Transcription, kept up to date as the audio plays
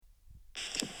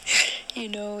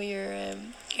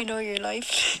your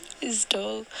life is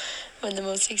dull when the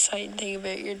most exciting thing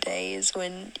about your day is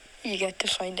when you get to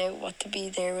find out what to be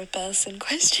there with Belson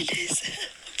question is.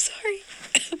 I'm sorry.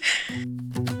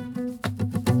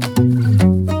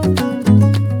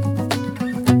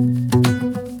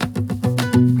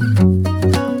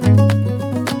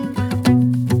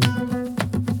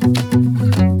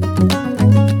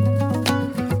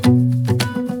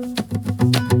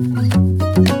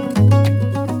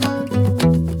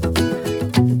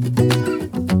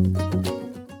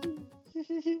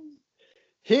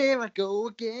 Here I go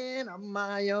again on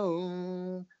my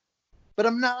own. But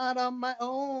I'm not on my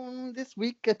own this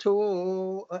week at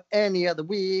all, or any other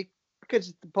week, because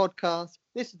it's the podcast.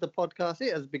 This is the podcast.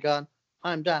 It has begun.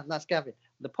 I'm Dan. That's Gavin.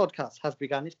 The podcast has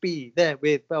begun. It's Be There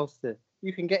with Belster.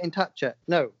 You can get in touch at...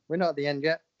 No, we're not at the end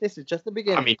yet. This is just the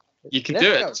beginning. I mean, you can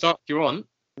do it. Start if you want.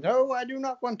 No, I do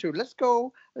not want to. Let's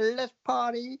go. Let's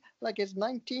party like it's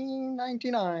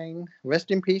 1999.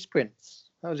 Rest in peace, Prince.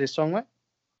 That was his song, right?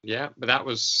 Yeah, but that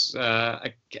was.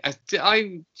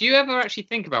 Do you ever actually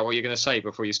think about what you're going to say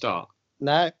before you start?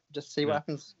 No, just see what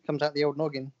happens. Comes out the old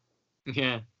noggin.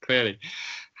 Yeah, clearly.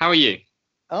 How are you?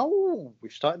 Oh,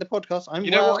 we've started the podcast.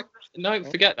 You know what? No,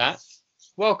 forget that.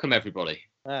 Welcome, everybody.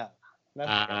 You're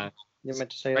meant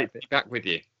to say that. Great to be back with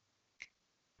you.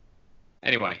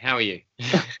 Anyway, how are you?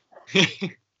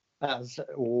 That's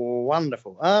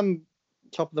wonderful.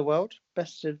 Top of the world.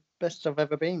 Best I've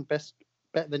ever been. Better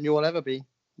than you'll ever be.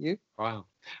 You? Wow.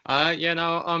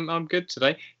 No, I'm good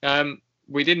today.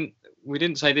 We didn't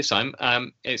say this time.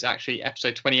 It's actually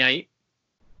episode 28.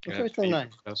 I thought it was 29.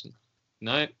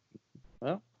 No.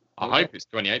 Well, I hope it's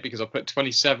 28 because I put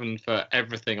 27 for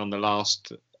everything on the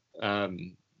last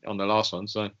one.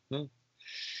 So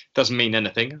doesn't mean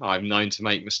anything. I'm known to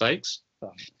make mistakes.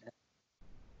 Oh.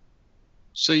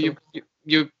 So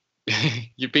you've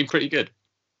been pretty good.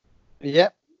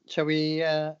 Yep. Shall we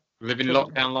living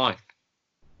lockdown life?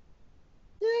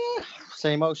 Yeah.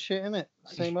 Same old shit, innit?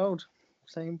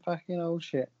 Same fucking old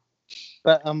shit.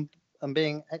 But I'm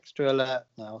being extra alert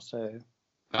now, so.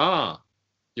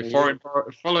 You're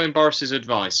following Boris's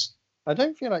advice. I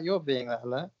don't feel like you're being that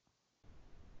alert.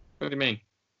 What do you mean?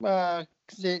 Well,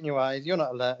 see it in your eyes. You're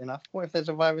not alert enough. What if there's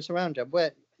a virus around you?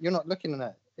 Where you're not looking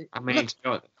at it? I mean,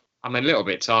 I'm a little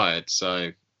bit tired,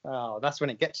 so. Oh, that's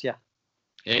when it gets you.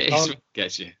 It is when it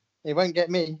gets you. It won't get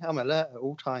me. I'm alert at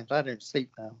all times. I don't sleep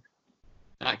now.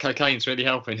 That cocaine's really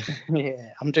helping.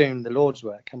 Yeah, I'm doing the Lord's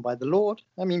work. And by the Lord,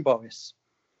 I mean Boris.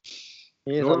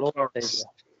 He is Lord Savior.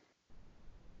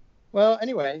 Well,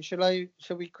 anyway, shall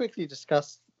we quickly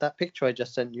discuss that picture I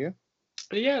just sent you?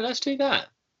 Yeah, let's do that.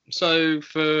 So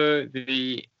for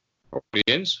the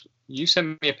audience, you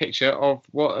sent me a picture of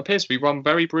what appears to be one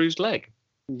very bruised leg.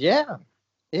 Yeah,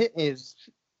 it is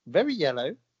very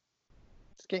yellow.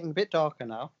 It's getting a bit darker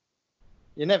now.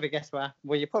 You never guess what happened.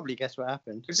 Well, you probably guess what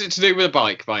happened. Is it to do with a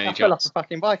bike by any chance? I fell off a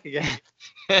fucking bike again.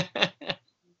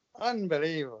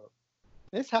 Unbelievable.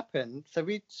 This happened. So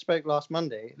we spoke last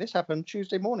Monday. This happened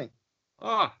Tuesday morning.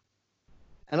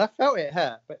 And I felt it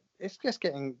hurt, but it's just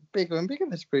getting bigger and bigger.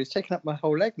 This bruise taking up my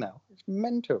whole leg now. It's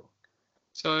mental.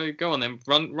 So go on then.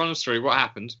 Run us through what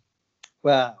happened.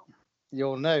 Well,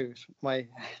 you'll know my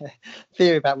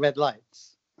theory about red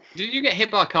lights. Did you get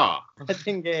hit by a car? I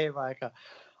didn't get hit by a car.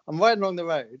 I'm riding along the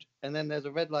road, and then there's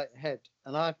a red light ahead,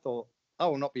 and I thought, I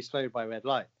will not be slowed by a red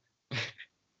light.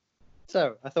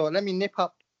 So I thought, let me nip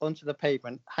up onto the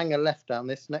pavement, hang a left down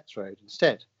this next road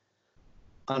instead.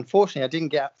 Unfortunately, I didn't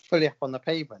get fully up on the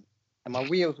pavement, and my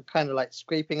wheels were kind of like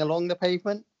scraping along the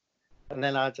pavement, and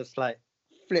then I just like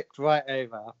flipped right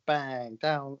over, bang,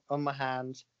 down on my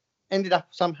hands, ended up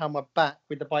somehow my back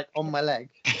with the bike on my leg.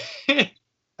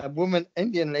 A woman,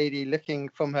 Indian lady, looking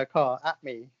from her car at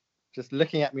me, just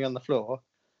looking at me on the floor.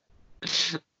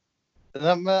 And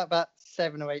I'm about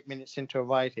 7 or 8 minutes into a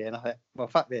ride here, and I thought, well,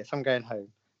 fuck this, I'm going home.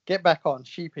 Get back on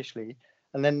sheepishly,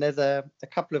 and then there's a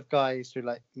couple of guys who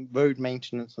like road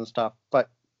maintenance and stuff, but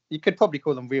you could probably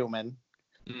call them real men.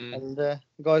 And the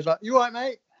guy's like, you all right,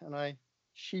 mate? And I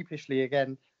sheepishly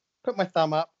again put my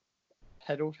thumb up,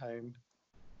 pedalled home.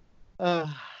 It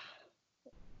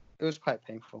was quite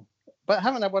painful. But I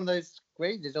haven't had one of those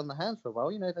grazes on the hands for a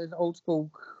while, you know, those old school.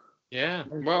 Yeah,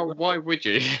 well, why would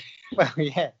you? Well,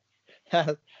 yeah.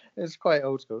 It was quite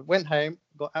old school. Went home,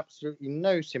 got absolutely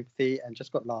no sympathy, and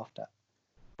just got laughed at.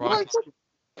 Right.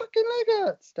 Fucking leg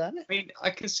hurts, damn it. I mean, I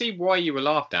can see why you were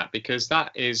laughed at, because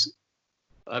that is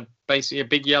basically a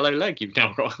big yellow leg you've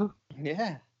now got.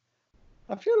 Yeah.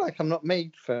 I feel like I'm not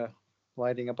made for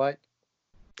riding a bike.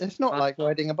 It's not like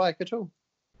riding a bike at all.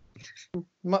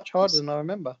 Much harder than I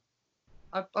remember.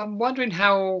 I'm wondering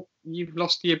how you've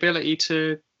lost the ability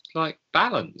to like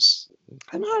balance.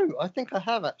 I know. I think I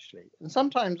have actually. And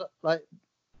sometimes, like,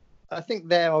 I think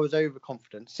there I was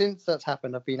overconfident. Since that's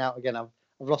happened, I've been out again. I've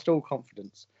lost all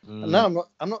confidence, and now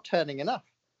I'm not turning enough.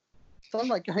 So I'm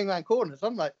like going around corners.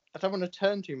 I'm like, I don't want to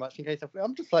turn too much in case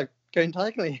I'm just like going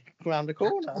diagonally around the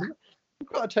corner. I've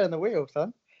got to turn the wheel,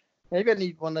 son. Maybe I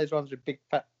need one of those ones with big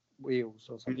fat wheels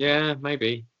or something. Yeah,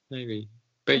 maybe.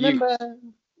 But Remember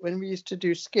when we used to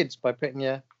do skids by putting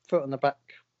your foot on the back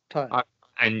tire?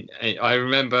 And I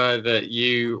remember that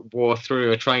you wore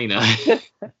through a trainer.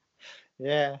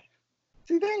 Yeah.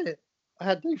 See there, I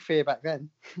had no fear back then,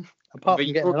 apart But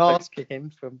from getting an arse kicking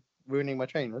from ruining my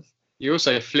trainers. You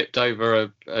also flipped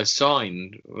over a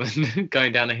sign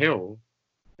going down a hill.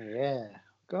 Yeah.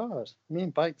 God, me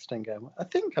and bikes don't go. I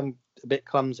think I'm a bit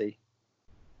clumsy.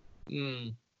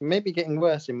 Maybe getting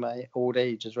worse in my old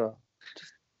age as well.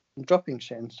 Just dropping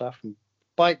shit and stuff. And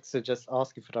bikes are just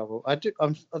asking for trouble.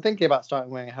 I'm thinking about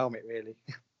starting wearing a helmet. Really.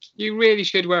 You really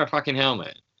should wear a fucking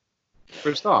helmet. For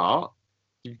a start,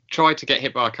 you tried to get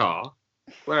hit by a car.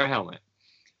 Wear a helmet.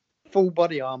 Full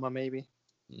body armor, maybe.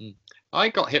 I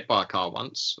got hit by a car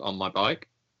once on my bike.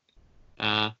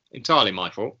 Entirely my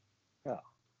fault. Yeah.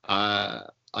 I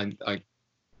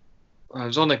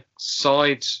was on a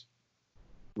side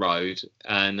road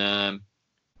and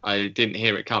I didn't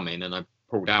hear it coming and I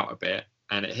pulled out a bit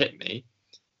and it hit me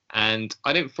and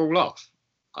I didn't fall off.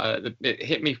 It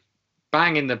hit me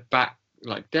bang in the back,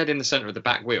 like dead in the center of the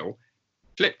back wheel.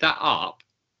 Flipped that up.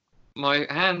 My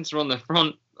hands were on the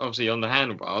front, obviously on the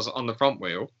handlebars on the front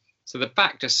wheel. So the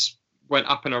back just went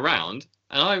up and around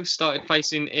and I started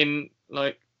facing in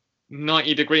like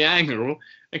 90-degree angle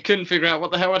and couldn't figure out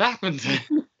what the hell had happened.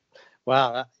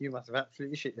 Wow, you must have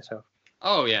absolutely shit yourself.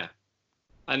 Oh yeah,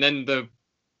 and then the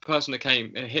person that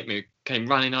hit me came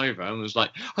running over and was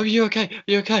like, "Are you okay? Are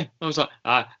you okay?" I was like,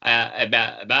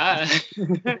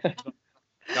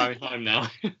 going home now.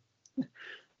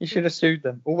 You should have sued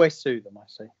them. Always sue them, I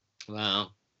say.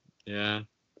 Wow, yeah,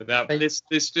 but this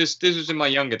was in my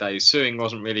younger days. Suing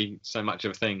wasn't really so much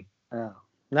of a thing. Oh.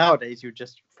 Nowadays, you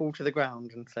just fall to the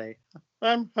ground and say,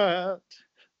 "I'm hurt."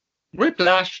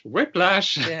 Whiplash,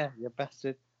 whiplash. Yeah, you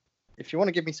bastard. If you want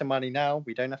to give me some money now,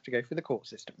 we don't have to go through the court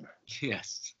system.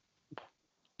 Yes.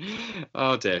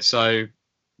 Oh dear. So,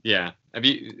 yeah.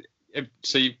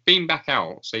 So you've been back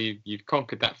out. So you've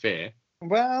conquered that fear.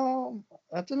 Well,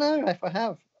 I don't know if I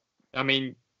have. I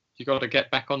mean, you got to get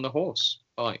back on the horse.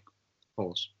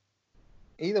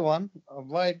 Either one. I'll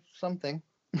ride something.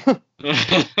 Well,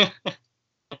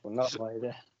 not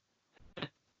ride it.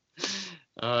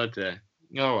 Oh dear.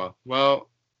 Oh well.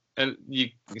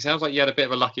 It sounds like you had a bit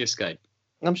of a lucky escape.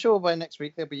 I'm sure by next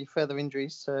week there'll be further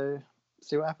injuries, so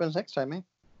see what happens next time,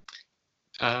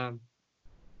 eh?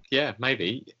 Yeah,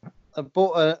 maybe. I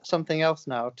bought something else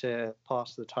now to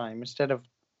pass the time instead of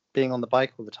being on the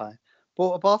bike all the time.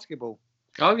 Bought a basketball.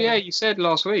 Oh yeah, you said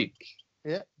last week.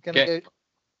 Yeah, go.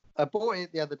 I bought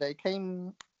it the other day.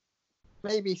 Came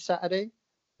maybe Saturday.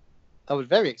 I was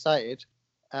very excited.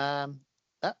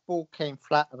 That ball came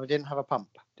flat and I didn't have a pump.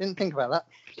 Didn't think about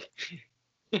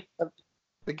that.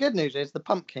 The good news is the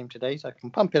pump came today, so I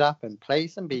can pump it up and play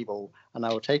some b-ball. And I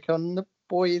will take on the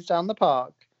boys down the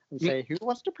park and say, "Who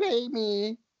wants to play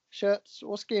me? Shirts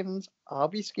or skins? I'll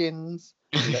be skins.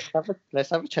 Let's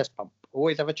have a chest pump.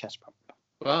 Always have a chest pump."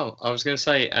 Well, I was going to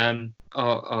say,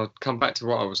 I'll come back to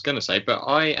what I was going to say, but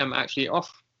I am actually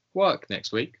off work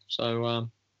next week, so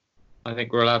I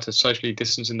think we're allowed to socially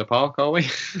distance in the park, are we?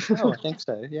 Oh, I think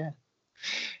so, yeah.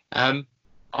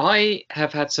 I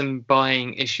have had some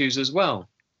buying issues as well.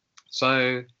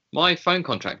 So my phone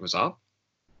contract was up,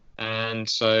 and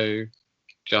so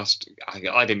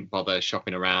I didn't bother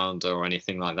shopping around or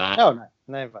anything like that. Oh,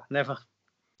 no, never.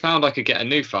 Found I could get a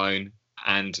new phone,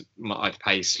 and I'd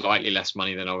pay slightly less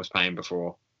money than I was paying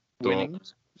before.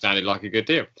 Winnings. Sounded like a good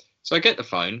deal. So I get the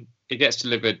phone. It gets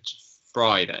delivered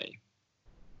Friday.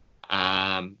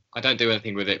 I don't do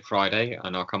anything with it Friday,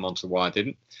 and I'll come on to why I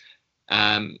didn't.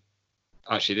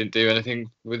 Actually didn't do anything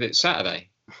with it Saturday,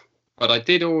 but I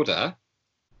did order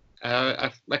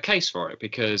a case for it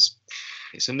because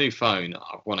it's a new phone.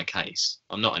 I want a case.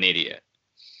 I'm not an idiot.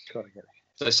 Gotta get it.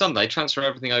 So Sunday, transfer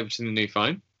everything over to the new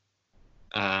phone.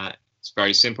 It's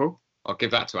very simple. I'll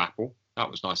give that to Apple.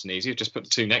 That was nice and easy. Just put the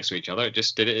two next to each other. It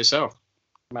just did it itself.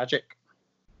 Magic.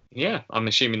 Yeah, I'm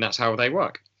assuming that's how they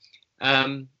work.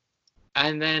 And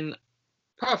then,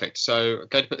 perfect. So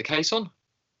go to put the case on.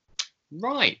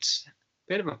 Right.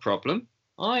 Bit of a problem.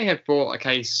 I have bought a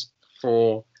case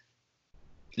for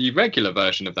the regular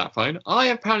version of that phone. I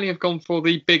apparently have gone for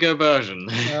the bigger version.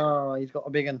 Oh, he's got a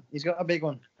big one. He's got a big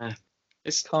one.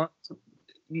 Can't.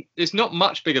 It's not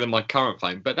much bigger than my current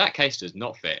phone, but that case does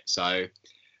not fit. So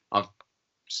I'm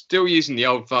still using the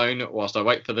old phone whilst I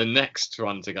wait for the next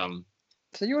one to come.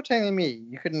 So you're telling me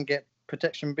you couldn't get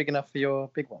protection big enough for your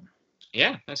big one?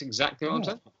 Yeah, that's exactly what I'm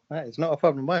saying. That is not a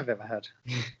problem I've ever had.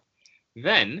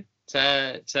 Then,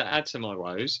 to add to my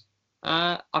woes,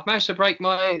 I've managed to break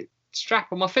my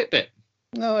strap on my Fitbit.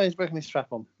 No, he's broken his strap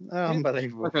on. Oh,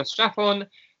 unbelievable. I've got a strap on, and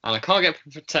I can't get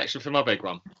protection for my big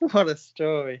one. What a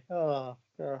story. Oh,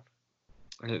 God.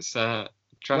 It's tragic.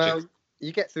 Well,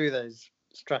 you get through those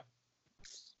strap.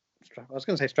 I was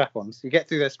going to say strap-ons. You get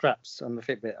through those straps on the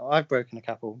Fitbit. I've broken a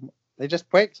couple. They just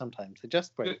break sometimes. They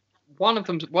just break.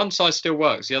 One side still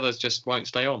works. The others just won't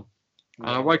stay on. And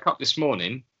I woke up this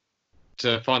morning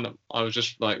to find that I was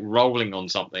just like rolling on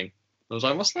something. I was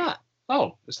like, "What's that?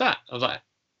 Oh, what's that?" I was like,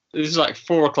 "This is like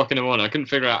 4 o'clock in the morning." I couldn't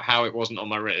figure out how it wasn't on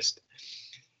my wrist.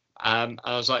 I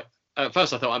was like, at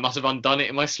first I thought I must have undone it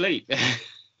in my sleep.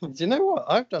 Do you know what?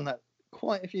 I've done that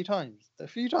quite a few times. A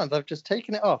few times I've just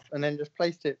taken it off and then just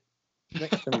placed it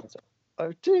next to me.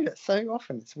 I do that so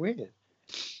often. It's weird.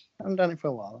 I haven't done it for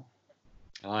a while.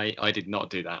 I did not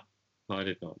do that. I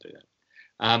did not do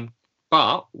that.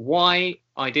 But why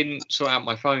I didn't sort out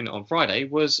my phone on Friday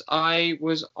was I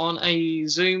was on a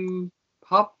Zoom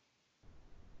pub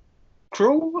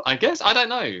crawl, I guess. I don't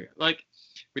know. Like,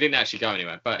 we didn't actually go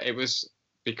anywhere, but it was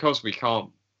because we can't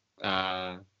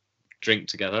drink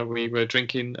together. We were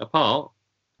drinking apart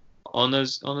on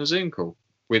a Zoom call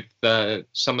with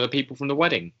some of the people from the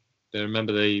wedding. Do you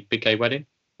remember the Big Gay wedding?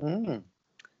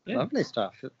 Yeah. Lovely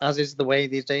stuff. As is the way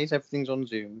these days, everything's on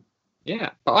Zoom. Yeah,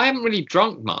 but I haven't really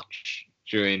drunk much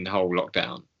during the whole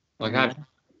lockdown. Like, I had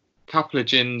a couple of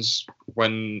gins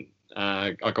when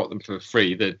I got them for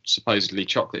free, the supposedly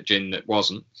chocolate gin that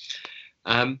wasn't.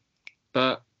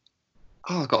 But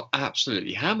I got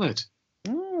absolutely hammered.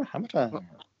 Hammer time.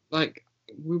 Like,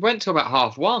 we went till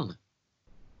about 1:30.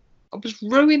 I was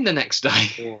ruined the next day.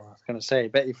 Oh, I was going to say,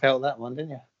 bet you felt that one,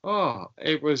 didn't you? Oh,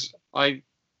 it was. I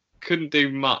couldn't do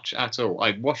much at all.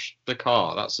 I washed the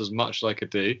car. That's as much as I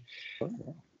could do. Oh,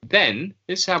 yeah. Then,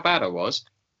 this is how bad I was.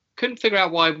 Couldn't figure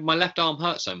out why my left arm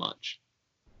hurt so much.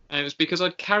 And it was because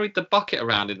I'd carried the bucket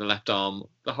around in the left arm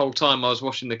the whole time I was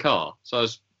washing the car. So I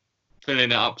was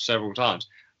filling it up several times.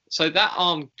 So that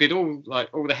arm did all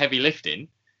the heavy lifting.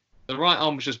 The right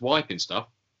arm was just wiping stuff.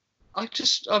 I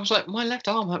was like, my left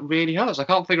arm really hurts. I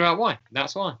can't figure out why.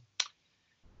 That's why.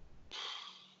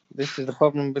 This is the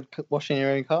problem with washing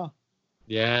your own car.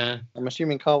 Yeah. I'm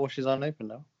assuming car washes aren't open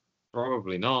now.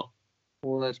 Probably not.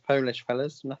 All those Polish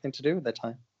fellas, nothing to do with their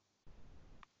time.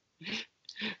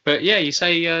 But yeah, you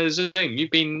say Zoom.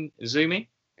 You've been Zooming?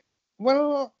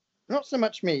 Well, not so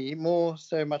much me, more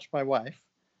so much my wife.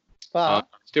 But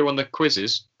still on the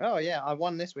quizzes. Oh yeah, I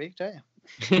won this week, don't you?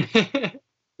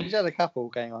 She's had a couple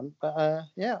going on, but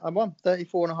yeah, I won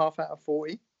 34.5 out of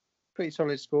 40. Pretty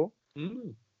solid score.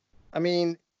 I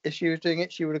mean, if she was doing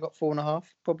it, she would have got 4.5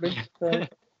 probably. So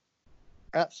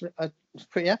I was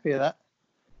pretty happy with that.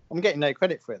 I'm getting no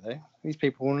credit for it though. These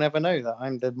people will never know that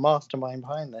I'm the mastermind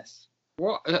behind this.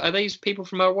 What are these people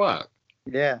from her work?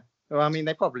 Yeah. Well, I mean,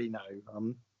 they probably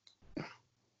know.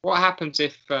 What happens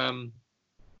if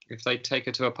they take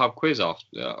her to a pub quiz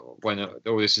after when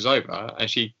all this is over and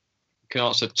she can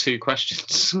answer 2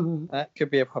 questions? That could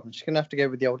be a problem. She's gonna have to go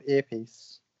with the old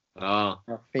earpiece. I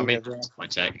mean, that's my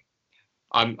take.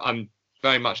 I'm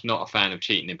very much not a fan of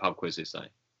cheating in pub quizzes though.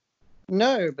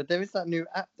 No, but there is that new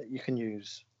app that you can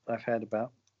use. I've heard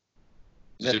about.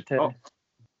 What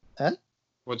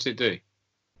does it do?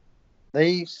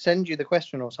 They send you the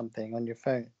question or something on your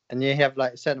phone, and you have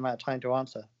like a certain amount of time to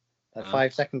answer, like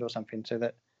 5 seconds or something, so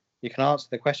that you can answer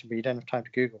the question, but you don't have time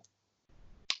to Google.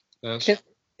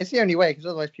 It's the only way, because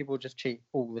otherwise people just cheat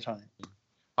all the time.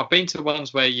 I've been to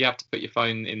ones where you have to put your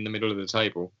phone in the middle of the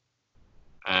table,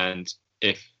 and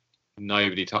if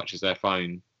nobody touches their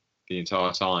phone the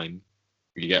entire time,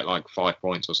 you get like 5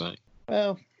 points or something.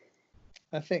 Well,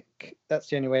 I think that's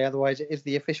the only way. Otherwise, it is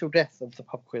the official death of the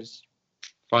pub quiz.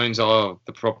 Phones are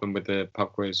the problem with the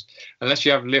pub quiz, unless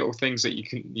you have little things that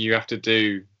you have to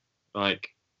do, like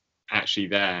actually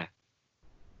there.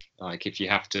 Like if you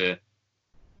have to,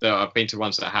 I've been to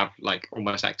ones that have like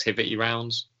almost activity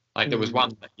rounds. Like there was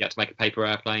one that you had to make a paper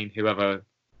airplane. Whoever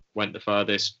went the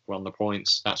furthest won the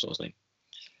points. That sort of thing.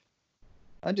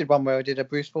 I did one where I did a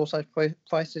Bruce Forsyth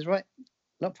Price is Right.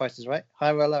 Not Price is Right.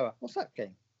 Higher or Lower. What's that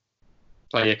game?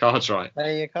 Play your cards right.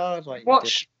 Play your cards right.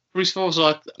 Watch Bruce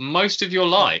Forsyth most of your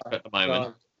life at the moment.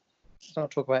 God. Let's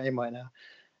not talk about him right now.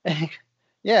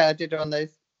 Yeah, I did on those.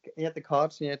 You had the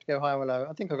cards and you had to go higher or lower.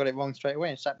 I think I got it wrong straight away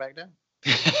and sat back down.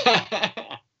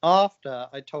 After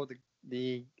I told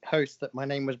the host that my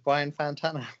name was Brian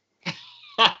Fantana.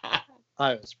 I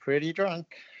was pretty drunk.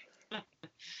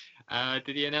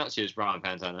 Did he announce you as Brian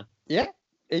Fantana? Yeah,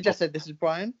 he just said, "This is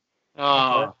Brian."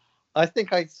 Oh, I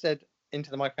think I said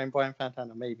into the microphone Brian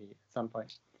Fantana maybe at some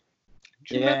point.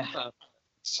 do you remember,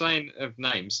 saying of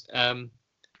names, do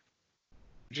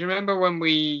you remember when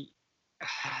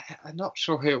I'm not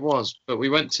sure who it was, but we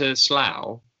went to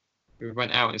Slough. We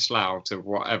went out in Slough to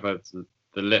whatever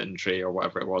the Lytton Tree or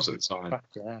whatever it was at the time.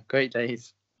 Yeah, great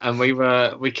days. And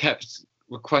we kept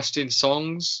requesting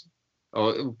songs,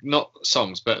 or not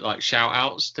songs, but like shout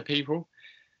outs to people.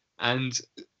 And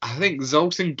I think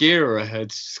Zoltan Gira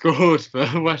had scored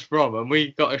for West Brom, and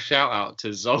we got a shout out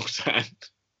to Zoltan.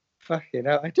 Fucking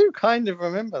hell, I do kind of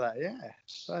remember that. Yeah,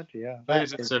 bloody hell.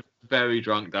 Those are some very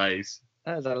drunk days.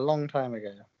 That was a long time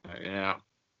ago. Yeah.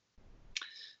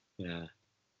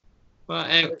 Well,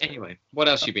 anyway, what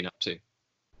else you been up to?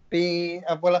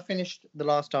 Well, I finished The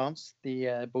Last Dance,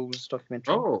 the Bulls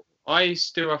documentary. Oh, I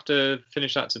still have to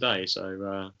finish that today,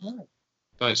 so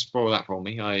don't spoil that for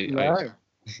me. I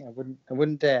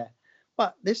wouldn't dare.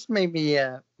 But this made me.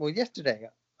 Yesterday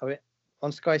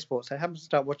on Sky Sports, I happened to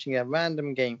start watching a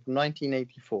random game from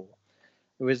 1984.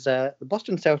 It was the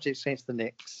Boston Celtics against the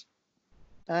Knicks.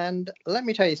 And let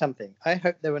me tell you something. I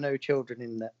hope there were no children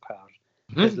in that crowd.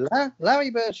 Because Larry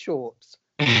Bird's shorts,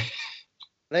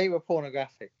 they were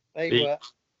pornographic. They were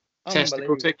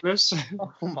testicle ticklers.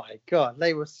 Oh my God,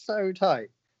 they were so tight.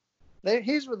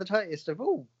 His were the tightest of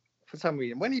all for some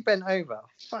reason. When he bent over,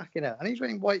 fucking hell, and he's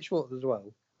wearing white shorts as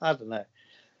well. I don't know.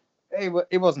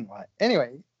 It wasn't right.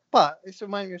 Anyway, but this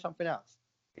reminded me of something else.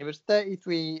 It was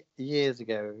 33 years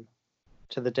ago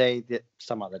to the day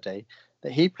some other day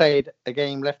that he played a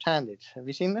game left-handed. Have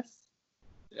you seen this?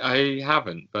 I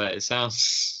haven't, but it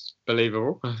sounds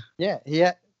believable. Yeah,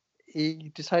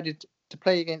 he decided to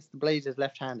play against the Blazers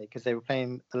left-handed because they were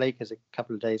playing the Lakers a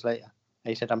couple of days later. And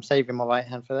he said, "I'm saving my right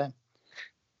hand for them."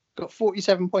 Got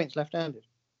 47 points left-handed,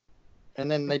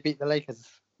 and then they beat the Lakers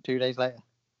 2 days later.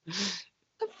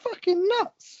 They're fucking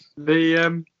nuts.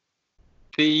 The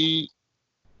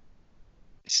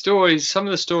stories, some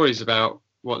of the stories about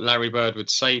what Larry Bird would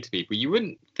say to people, you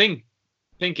wouldn't think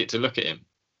it to look at him.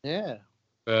 Yeah.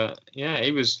 But yeah,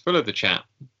 he was full of the chat.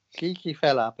 Geeky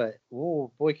fella, but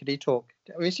oh boy, could he talk!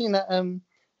 Have you seen that?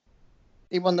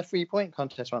 He won the 3-point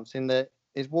contest once in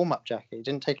his warm-up jacket. He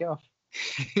didn't take it off,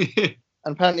 and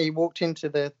apparently he walked into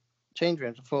the change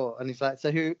room before, and he's like,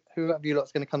 "So who of you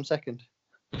lot's going to come second?"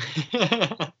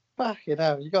 Fucking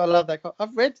hell, you gotta love that.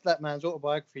 I've read that man's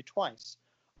autobiography twice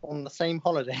on the same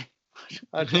holiday.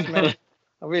 I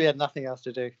really had nothing else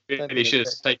to do. Really should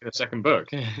have taken a second book.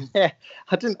 Yeah,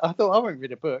 I didn't. I thought I won't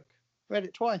read a book. Read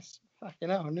it twice. Fucking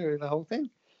hell, I knew the whole thing.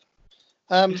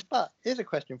 But here's a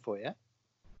question for you: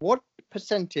 what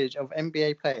percentage of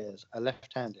NBA players are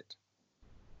left-handed?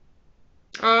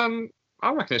 I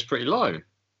reckon it's pretty low.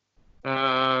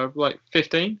 Like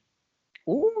 15.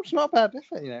 Oh, it's not a bad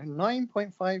effort,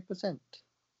 9.5%.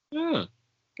 Yeah,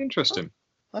 interesting.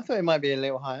 I thought it might be a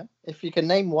little higher. If you can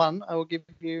name one, I will give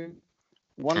you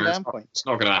one down point. It's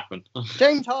not going to happen.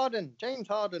 James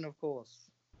Harden, of course.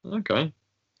 Okay,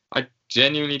 I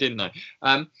genuinely didn't know.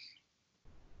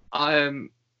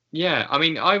 Yeah, I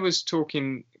mean, I was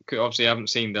talking. Obviously, I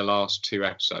haven't seen the last 2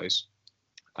 episodes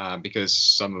because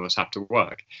some of us have to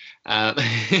work.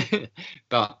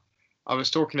 But I was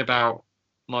talking about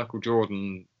Michael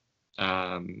Jordan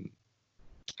and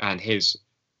his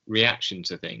reaction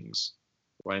to things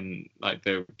when, like,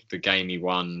 the game he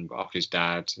won after his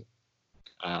dad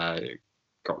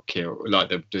got killed, like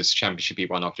this championship he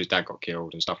won after his dad got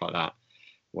killed and stuff like that,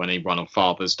 when he won on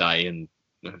Father's Day, and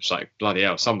it's like, bloody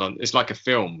hell, it's like a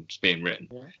film being written.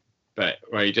 Yeah. But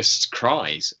where he just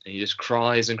cries, and he just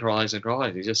cries and cries and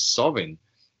cries, he's just sobbing.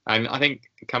 And I think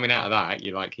coming out of that,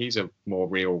 you're like, he's a more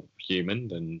real human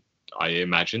than I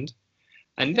imagined.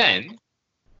 And then,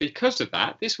 because of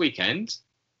that, this weekend,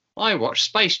 I watched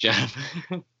Space Jam.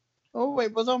 Oh,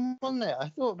 it was on there. I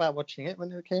thought about watching it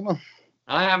when it came on.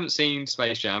 I haven't seen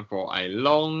Space Jam for a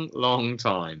long, long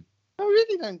time. I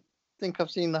really don't think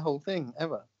I've seen the whole thing,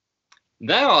 ever.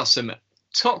 There are some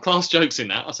top-class jokes in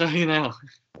that, I'll tell you now.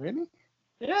 Really?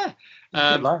 Yeah.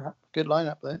 Good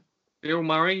lineup there. Bill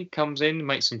Murray comes in and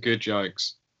makes some good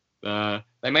jokes. They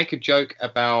make a joke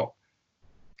about,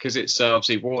 because it's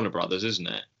obviously Warner Brothers, isn't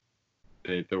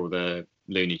it? All the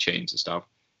Looney Tunes and stuff.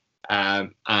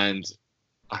 And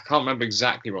I can't remember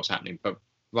exactly what's happening, but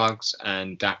Bugs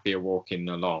and Daffy are walking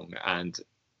along, and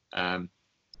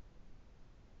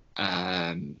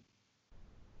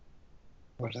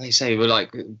what do they say?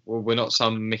 We're not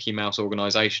some Mickey Mouse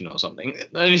organization or something.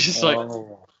 And it's just like,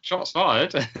 Shots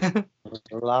fired.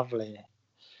 Lovely.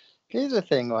 Here's the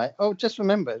thing, right? Oh, just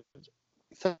remember.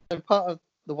 So part of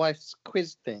the wife's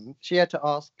quiz thing, she had to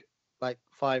ask like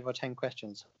 5 or 10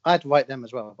 questions. I had to write them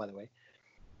as well, by the way.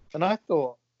 And I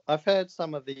thought, I've heard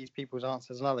some of these people's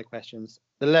answers and other questions.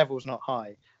 The level's not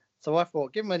high. So I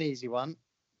thought, give him an easy one.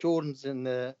 Jordan's in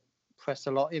the press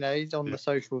a lot, he's on the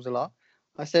socials a lot.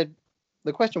 I said,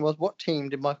 the question was, what team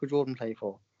did Michael Jordan play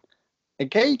for? A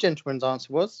gay gentleman's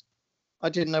answer was, I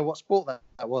didn't know what sport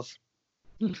that was.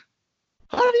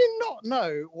 How do you not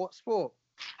know what sport,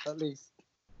 at least?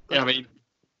 Yeah, I mean,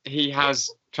 he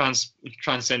has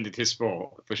transcended his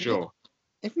sport, for sure.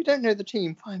 If you don't know the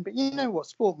team, fine, but you know what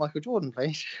sport Michael Jordan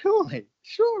plays, surely.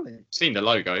 Seen the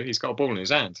logo, he's got a ball in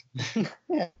his hand.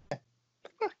 Yeah.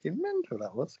 Fucking mental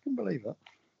that was. I can't believe it.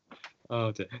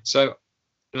 Oh dear. So,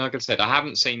 like I said, I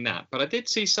haven't seen that, but I did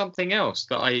see something else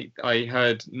that I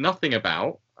heard nothing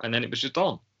about, and then it was just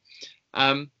on.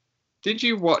 Did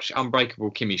you watch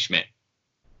Unbreakable Kimmy Schmidt?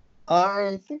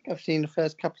 I think I've seen the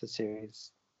first couple of series.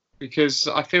 Because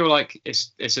I feel like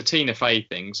it's a Tina Fey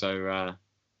thing, so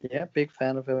yeah, big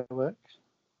fan of her work.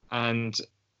 And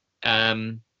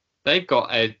they've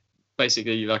got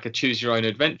basically like a choose your own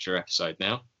adventure episode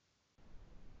now,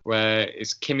 where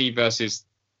it's Kimmy versus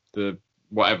the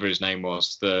whatever his name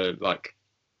was, the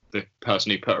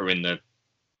person who put her in the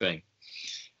thing,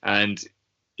 and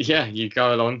yeah, you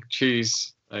go along,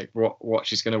 choose like what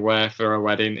she's going to wear for a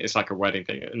wedding. It's like a wedding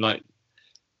thing, and like,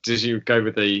 does you go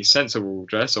with the sensible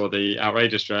dress or the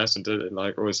outrageous dress, and do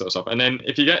like all this sort of stuff. And then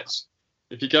if you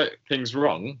get things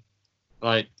wrong,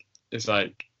 like it's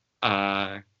like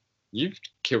you've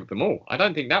killed them all. I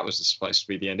don't think that was supposed to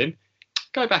be the ending.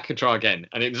 Go back and try again,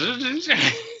 and it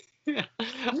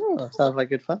Oh, sounds like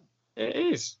good fun. It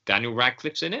is. Daniel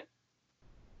Radcliffe's in it.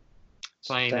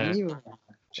 Playing.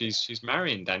 She's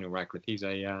marrying Daniel Radcliffe. He's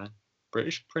a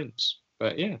British prince.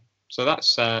 But yeah, so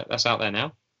that's out there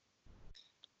now.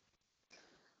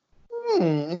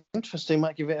 Interesting.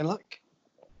 Might give it a look.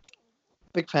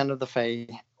 Big fan of the Fae.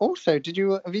 Also,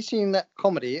 have you seen that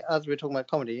comedy? As we're talking about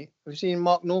comedy, have you seen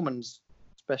Mark Norman's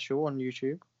special on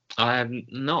YouTube? I have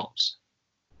not.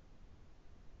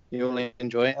 You'll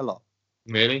enjoy it a lot.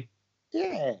 Really?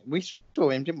 Yeah, we saw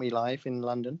him, didn't we, live in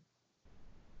London?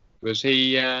 Was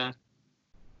he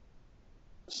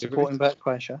supporting Bert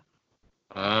Kreischer?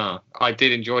 I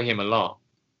did enjoy him a lot.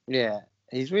 Yeah,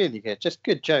 he's really good. Just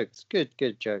good jokes.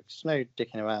 Good jokes. No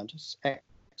dicking around. Just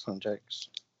excellent jokes.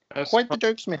 Quite the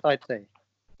joke smith, I'd say.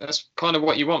 That's kind of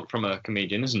what you want from a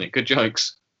comedian, isn't it? Good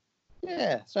jokes.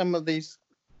 Yeah, some of these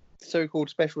so-called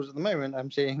specials at the moment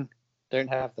I'm seeing don't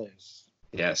have those.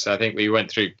 Yes, I think we went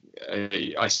through.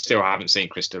 I still haven't seen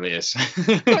Chris D'Elia's.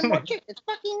 Don't watch it. It's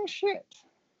fucking shit.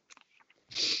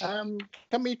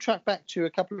 Can we track back to a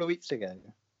couple of weeks ago?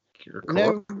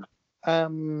 When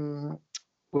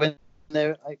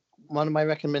one of my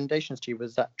recommendations to you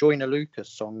was that Joyner Lucas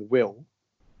song, Will.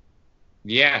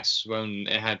 Yes, when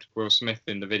it had Will Smith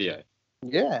in the video.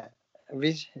 Yeah. Have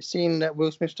you seen that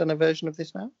Will Smith's done a version of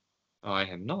this now? I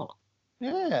have not.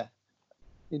 Yeah.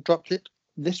 He dropped it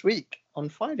this week on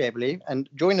Friday, I believe. And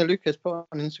Joyner Lucas put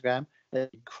on Instagram that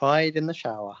he cried in the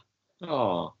shower.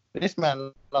 Oh. This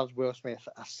man loves Will Smith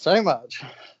so much.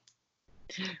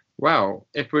 Well,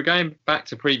 if we're going back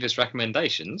to previous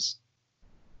recommendations,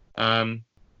 one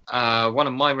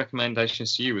of my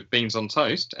recommendations to you was Beans on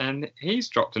Toast, and he's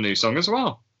dropped a new song as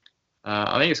well.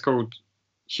 I think it's called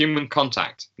Human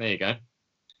Contact. There you go.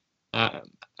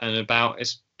 And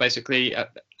it's basically,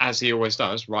 as he always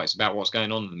does, writes about what's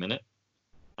going on in the minute.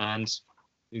 And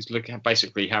he's looking at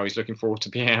basically how he's looking forward to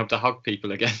being able to hug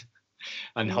people again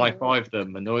and high five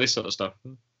them and all this sort of stuff.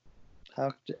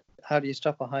 How do you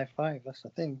stop a high five? That's the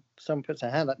thing. Someone puts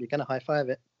a hand up, you're going to high five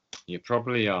it. You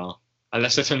probably are.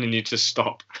 Unless they're telling you to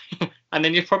stop. And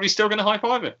then you're probably still going to high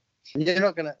five it.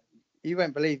 You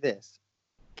won't believe this.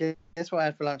 Guess what I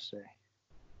had for lunch today?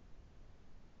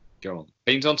 Go on.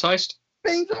 Beans on toast?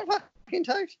 Beans on fucking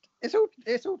toast.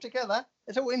 It's all together.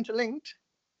 It's all interlinked.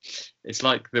 It's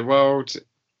like the world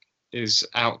is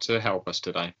out to help us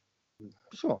today.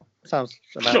 Sure. Sounds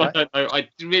about right. I don't know. I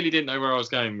really didn't know where I was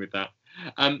going with that.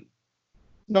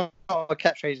 Not a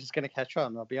catchphrase is going to catch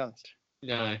on, I'll be honest.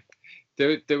 No.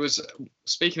 There was,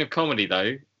 speaking of comedy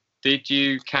though, did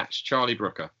you catch Charlie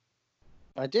Brooker?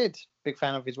 I did. Big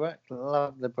fan of his work.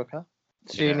 Love the Brooker.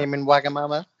 Seeing him in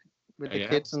Wagamama with the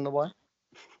kids and the wife.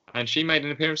 And she made an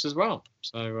appearance as well.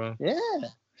 So yeah,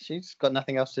 she's got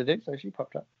nothing else to do, so she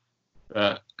popped up.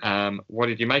 What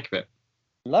did you make of it?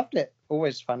 Loved it.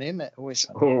 Always funny, isn't it?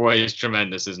 Always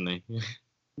tremendous, isn't he?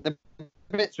 The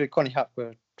bits with Connie Huck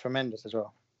were tremendous as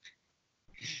well.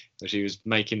 So she was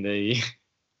making the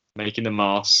making the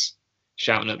masks,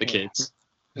 shouting at the Yeah. kids.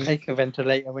 Make a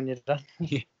ventilator when you're done.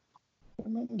 Yeah.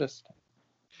 Tremendous.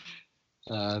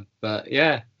 But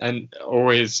yeah, and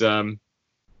always how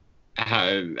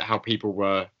people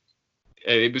were.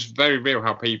 It was very real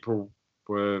how people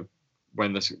were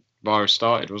when the virus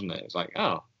started, wasn't it? It's like,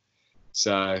 oh,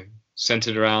 so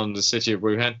centered around the city of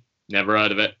Wuhan. Never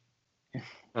heard of it.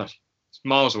 Oh, it's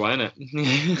miles away, isn't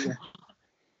it?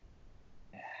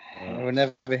 It will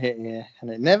never hit here, and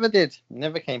it never did.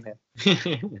 Never came here.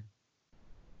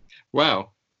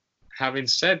 Well, having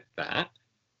said that,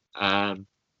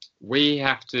 we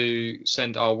have to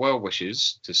send our well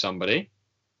wishes to somebody.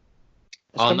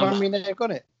 Someone we know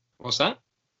got it. What's that?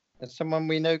 Someone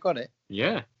we know got it.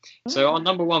 Yeah. So our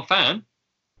number one fan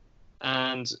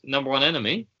and number one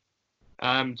enemy,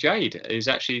 Jade, is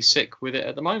actually sick with it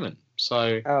at the moment.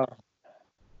 So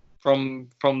from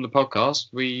the podcast,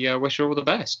 we wish her all the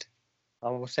best. I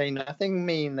will say nothing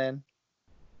mean then.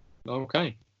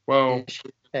 Okay. Well,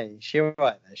 she all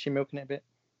right there? Is she milking it a bit?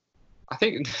 I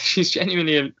think she's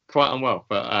genuinely quite unwell,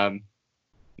 but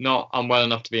not unwell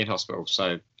enough to be in hospital.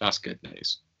 So that's good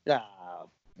news. Yeah,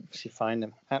 she's fine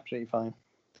then. Absolutely fine.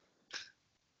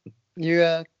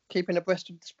 You keeping abreast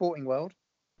of the sporting world?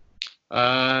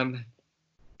 Kind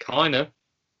of.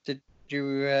 Did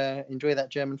you enjoy that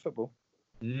German football?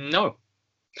 No.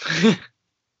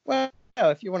 Well,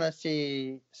 if you want to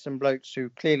see some blokes who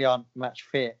clearly aren't match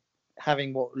fit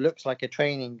having what looks like a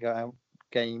training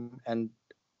game, and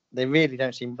they really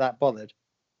don't seem that bothered,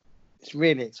 it's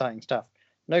really exciting stuff.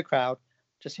 No crowd,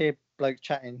 just hear blokes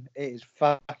chatting. It is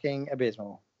fucking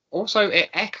abysmal. Also, it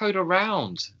echoed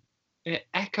around. It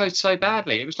echoed so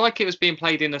badly. It was like it was being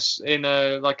played in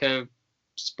a like a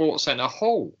sports centre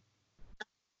hall.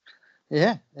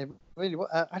 Yeah, it really.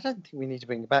 I don't think we need to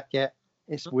bring it back yet.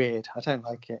 It's weird. I don't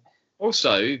like it.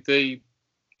 Also, the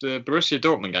Borussia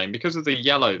Dortmund game, because of the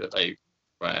yellow that they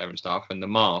wear and stuff, and the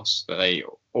masks that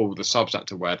all the subs had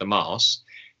to wear the masks.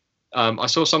 I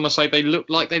saw someone say they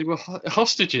looked like they were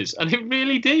hostages, and it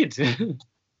really did.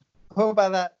 What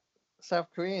about that South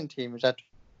Korean team which had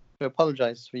to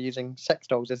apologise for using sex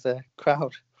dolls as a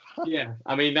crowd? Yeah,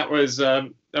 I mean that was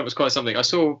quite something. I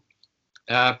saw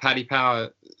Paddy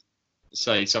Power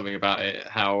say something about it,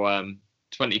 how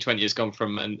 2020 has gone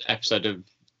from an episode of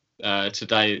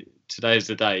Today is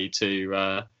the Day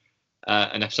to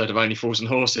an episode of Only Fools and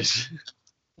Horses.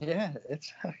 Yeah,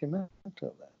 it's fucking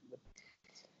mental.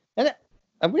 And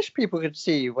I wish people could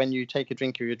see when you take a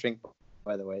drink of your drink,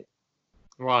 by the way.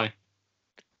 Why?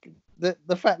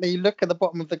 The fact that you look at the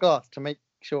bottom of the glass to make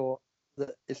sure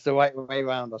that it's the right way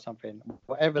around or something.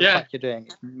 Whatever the fuck you're doing,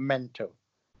 it's mental.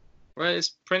 Well, it's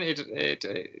printed.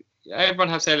 Everyone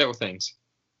has their little things.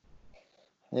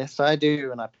 Yes, I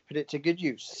do, and I put it to good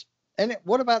use. And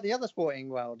what about the other sporting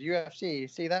world? UFC, you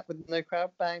see that with no crowd,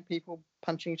 bang, people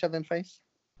punching each other in the face?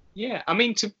 Yeah, I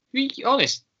mean, to be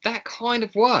honest, that kind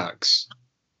of works.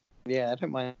 Yeah, I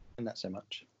don't mind that so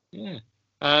much. Yeah.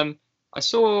 I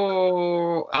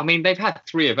saw. I mean, they've had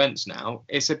 3 events now.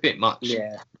 It's a bit much.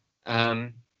 Yeah.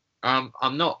 I'm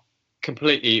not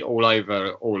completely all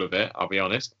over all of it. I'll be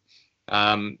honest.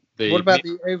 What about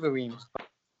the Overeem?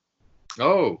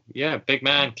 Oh yeah, big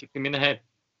man kicked him in the head.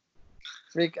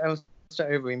 Big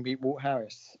Alistair Overeem beat Walt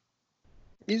Harris.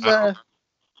 He's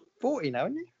 40 now,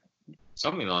 isn't he?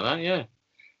 Something like that, yeah.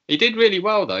 He did really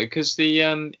well though, because he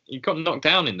got knocked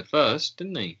down in the first,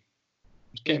 didn't he?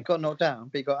 He got knocked down,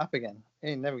 but he got up again. He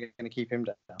ain't never going to keep him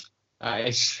down. That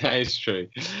is true.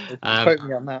 Quote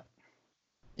me on that.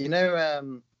 You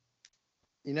know,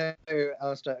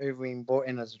 Alistair Overeem brought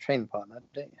in as a training partner,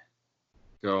 didn't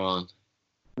you? Go on.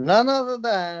 None other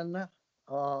than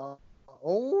our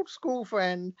old school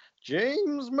friend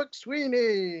James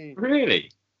McSweeney.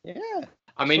 Really? Yeah.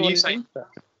 I mean,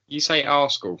 you say our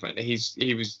school friend.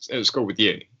 He was at school with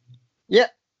you. Yeah.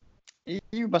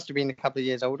 You must have been a couple of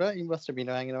years older. You must have been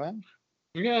hanging around.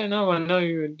 Yeah, no, I know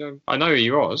who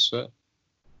he was, but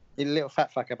He's a little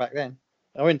fat fucker back then.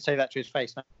 I wouldn't say that to his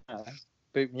face now.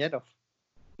 Boot my head off.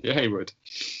 yeah, he would.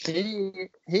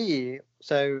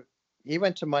 So he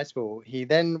went to my school. He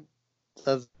then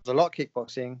does a lot of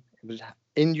kickboxing. He was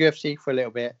in UFC for a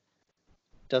little bit.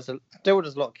 Still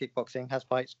does a lot of kickboxing. Has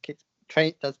fights.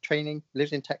 Does training.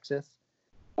 Lives in Texas.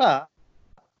 But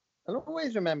I'll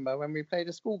always remember when we played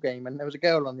a school game and there was a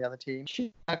girl on the other team.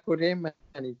 She tackled him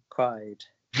and he cried.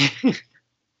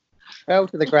 Fell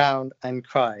to the ground and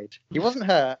cried. He wasn't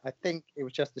hurt. I think it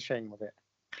was just the shame of it.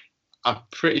 I'm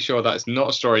pretty sure that's not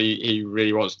a story he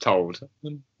really was told.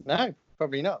 No,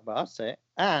 probably not, but I'll say it.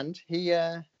 And he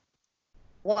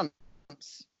once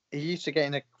he used to get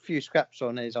in a few scraps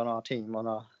on our team, on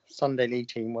our Sunday league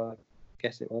team, where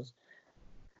guess it was.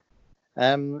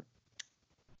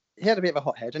 He had a bit of a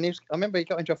hot head, and I remember he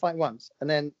got into a fight once, and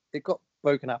then it got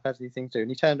broken up as these things do, and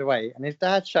he turned away, and his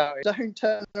dad shouted, "Don't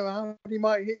turn around, he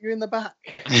might hit you in the back."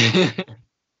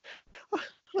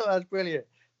 Oh, that's brilliant.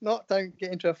 Not don't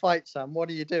get into a fight, son. What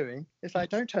are you doing? It's like,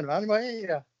 don't turn around, he might hit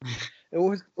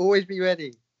you. Always be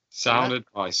ready. Sound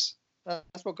advice.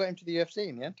 That's what got him to the UFC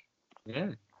in the end.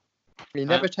 Yeah. He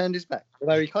never turned his back,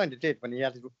 although he kind of did when he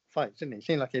had his fights, didn't he? It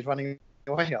seemed like he was running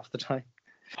away half the time.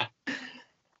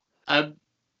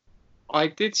 I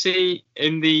did see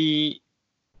in the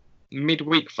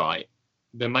midweek fight,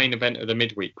 the main event of the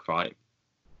midweek fight,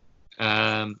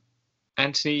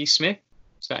 Anthony Smith,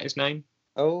 is that his name?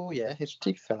 Oh, yeah, his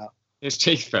teeth fell out. His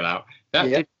teeth fell out. That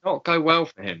did not go well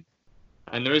for him.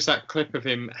 And there is that clip of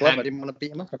him. Well, I didn't want to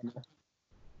beat him up anymore.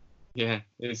 Yeah,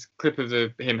 there's a clip of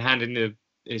him handing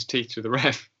his teeth to the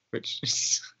ref, which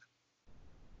is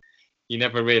you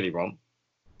never really want.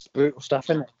 It's brutal stuff,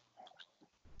 isn't it?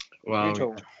 Well,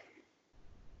 brutal.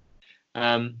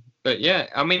 But yeah,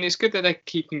 I mean, it's good that they're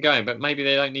keeping going, but maybe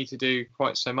they don't need to do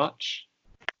quite so much.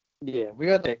 Yeah, we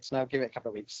got it. Now give it a couple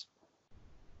of weeks.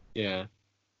 Yeah.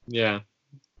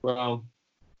 Well,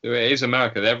 it is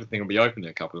America. Everything will be open in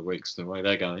a couple of weeks the way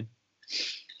they're going.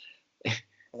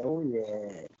 Oh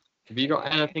yeah. Have you got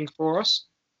anything for us?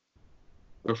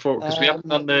 Before, because we haven't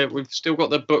done we've still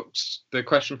got the books, the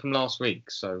question from last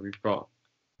week, so we've got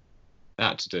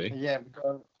that to do. Yeah,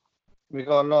 we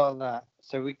got a lot of that.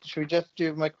 So should we just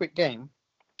do my quick game?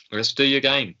 Let's do your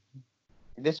game.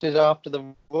 This is after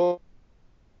the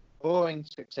roaring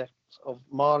success of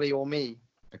Marley or Me.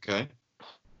 Okay.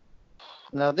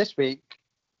 Now this week,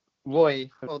 Roy.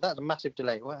 Oh, that's a massive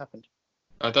delay. What happened?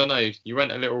 I don't know. You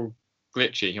went a little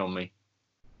glitchy on me.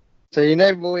 So you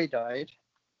know Roy died.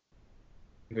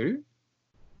 Who?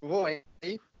 Roy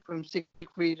from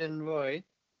Siegfried and Roy.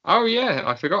 Oh yeah,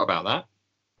 I forgot about that.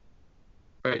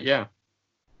 But yeah.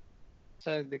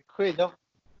 So the quiz, I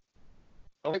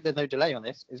hope there's no delay on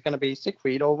this, is going to be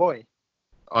Siegfried or Roy.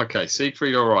 Okay,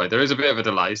 Siegfried or Roy. There is a bit of a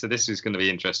delay, so this is going to be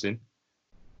interesting.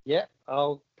 Yeah,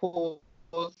 I'll pause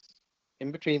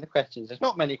in between the questions. There's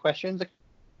not many questions. I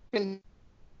couldn't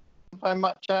find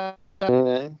much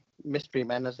mystery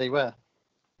men as they were.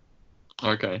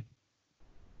 Okay.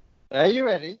 Are you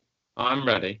ready? I'm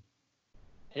ready.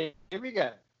 Here we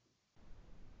go.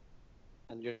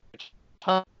 And your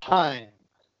time.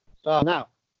 So now,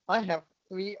 I have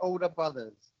 3 older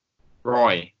brothers.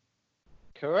 Roy.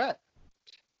 Correct.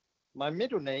 My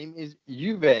middle name is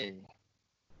Uwe.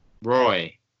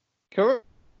 Roy. Correct.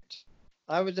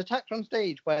 I was attacked on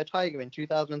stage by a tiger in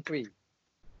 2003.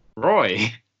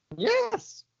 Roy.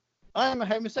 Yes. I am a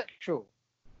homosexual.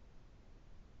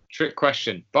 Trick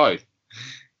question. Both.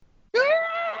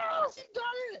 Yes! You've done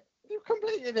it! You've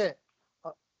completed it.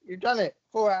 You've done it.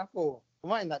 4 out of 4. I'm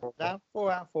writing that down.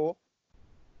 4 out of 4.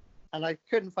 And I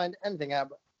couldn't find anything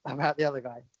out about the other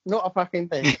guy. Not a fucking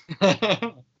thing.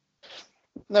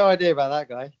 No idea about that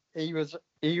guy. He was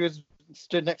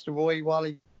stood next to Roy while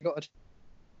he got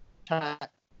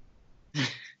attacked.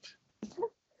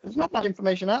 There's not much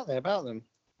information out there about them.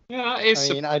 Yeah, that is.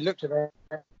 I mean, I looked at their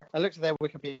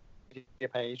Wikipedia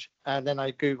page, and then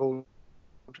I googled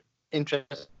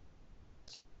interesting.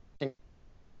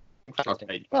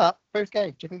 Okay. But both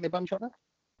gay. Do you think they bum each other?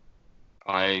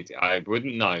 I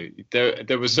wouldn't know.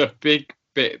 There was a big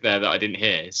bit there that I didn't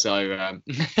hear, so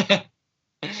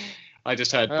I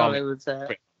just heard Well, bumming. it was.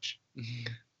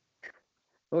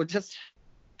 Well, just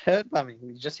heard bumming.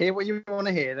 You just hear what you want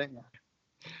to hear, don't you?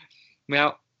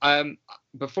 Now,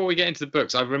 before we get into the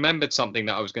books, I remembered something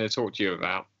that I was going to talk to you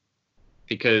about,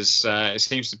 because it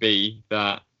seems to be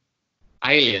that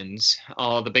aliens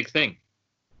are the big thing.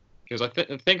 Because I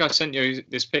think I sent you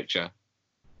this picture.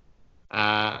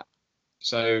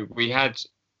 So we had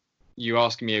you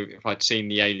asking me if I'd seen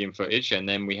the alien footage, and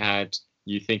then we had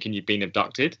you thinking you'd been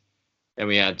abducted. Then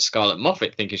we had Scarlett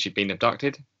Moffat thinking she'd been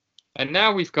abducted. And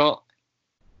now we've got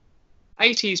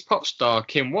 80s pop star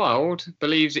Kim Wilde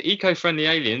believes eco-friendly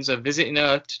aliens are visiting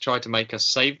Earth to try to make us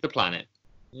save the planet.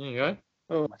 There you go.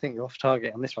 Oh, I think you're off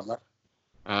target on this one,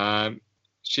 though.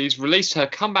 She's released her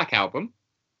comeback album.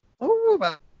 Oh,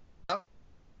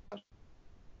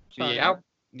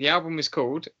 The album is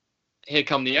called Here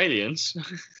Come the Aliens.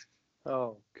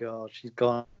 Oh, God, she's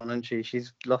gone, hasn't she?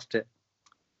 She's lost it.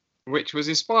 Which was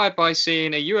inspired by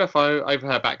seeing a UFO over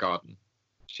her back garden.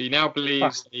 She now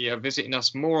believes they are visiting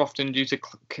us more often due to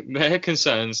their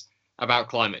concerns about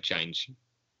climate change.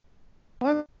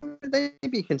 Why would they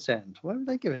be concerned? Why would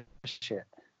they give a shit?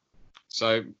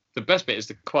 So the best bit is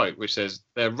the quote, which says,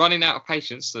 "They're running out of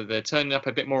patience, so they're turning up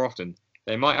a bit more often.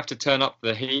 They might have to turn up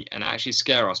the heat and actually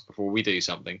scare us before we do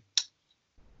something.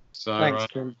 So Thanks,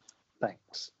 Kim.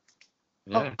 Thanks.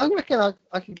 yeah. I reckon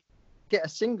I could get a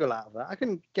single out of that. I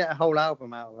couldn't get a whole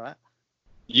album out of that.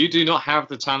 You do not have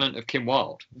the talent of Kim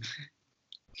Wilde.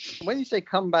 When you say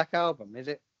comeback album, is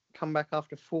it comeback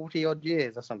after 40 odd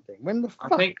years or something? When the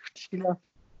fuck?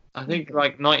 I think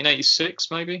like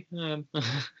 1986 maybe.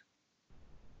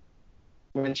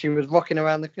 When she was rocking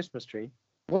around the Christmas tree.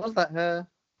 Was that her?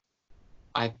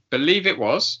 I believe it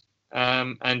was.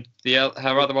 And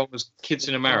her other one was Kids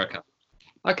in America.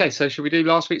 Okay, so should we do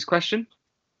last week's question?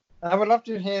 I would love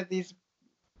to hear these.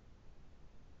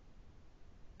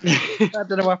 I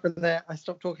don't know what happened there. I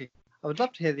stopped talking. I would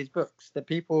love to hear these books that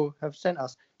people have sent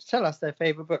us to tell us their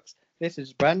favourite books. This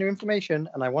is brand new information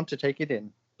and I want to take it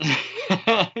in.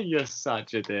 You're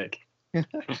such a dick.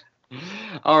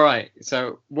 All right,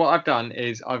 so what I've done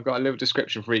is I've got a little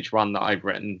description for each one that I've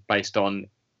written based on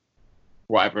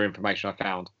whatever information I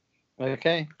found.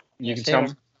 Okay. You can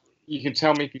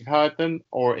tell me if you've heard them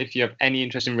or if you have any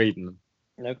interest in reading them.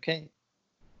 Okay.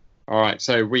 All right,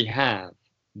 so we have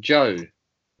Joe,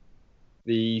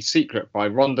 The Secret by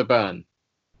Rhonda Byrne.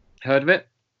 Heard of it?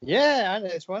 Yeah, I know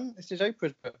this one. This is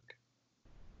Oprah's book.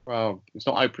 Well, it's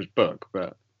not Oprah's book,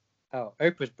 but... Oh,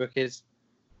 Oprah's book is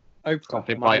Oprah.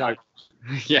 Something by Oprah.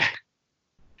 Yeah.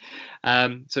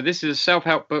 So this is a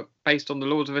self-help book based on the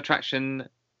laws of attraction.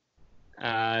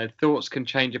 Thoughts can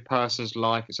change a person's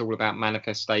life. It's all about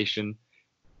manifestation.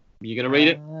 You going to read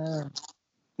it?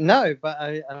 No, but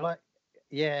I like...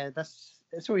 Yeah, that's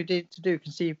all you need to do.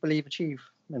 Conceive, believe, achieve.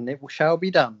 And it shall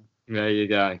be done. There you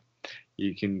go.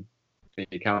 You can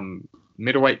become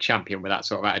middleweight champion with that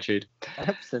sort of attitude.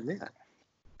 Absolutely.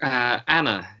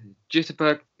 Anna,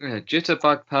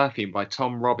 Jitterbug Perfume by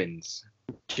Tom Robbins.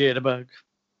 Jitterbug.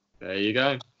 There you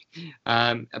go.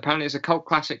 Apparently it's a cult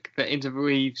classic that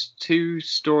interweaves two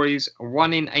stories,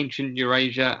 one in ancient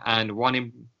Eurasia and one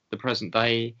in the present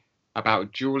day,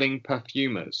 about dueling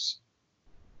perfumers.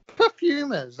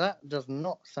 Perfumers? That does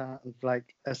not sound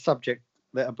like a subject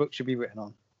that a book should be written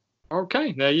on.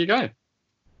 Okay, there you go.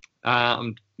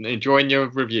 I'm enjoying your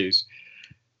reviews.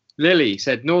 Lily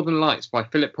said Northern Lights by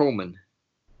Philip Pullman.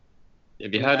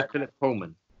 Have you heard of Philip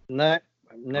Pullman? No,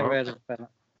 I've never heard of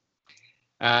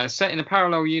that. Set in a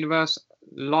parallel universe,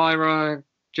 Lyra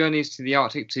journeys to the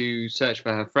Arctic to search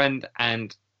for her friend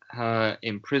and her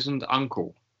imprisoned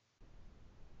uncle.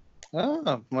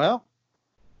 Oh, well.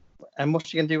 And what's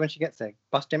she going to do when she gets there?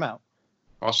 Bust him out?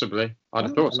 Possibly. I'd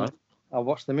have thought so. I'll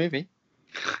watch the movie.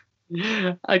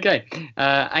 Okay.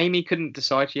 Amy couldn't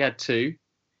decide. She had two.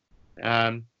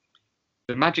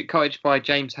 The Magic Cottage by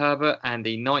James Herbert and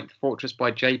The Ninth Fortress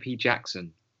by J.P.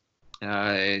 Jackson.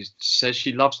 Says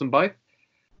she loves them both.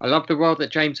 I love the world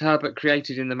that James Herbert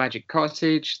created in The Magic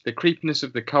Cottage, the creepiness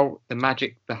of the cult, the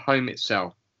magic, the home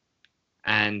itself,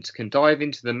 and can dive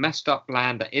into the messed up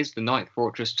land that is The Ninth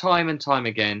Fortress time and time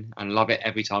again and love it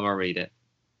every time I read it.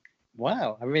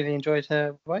 Wow, I really enjoyed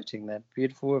her writing there.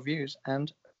 Beautiful reviews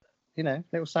and,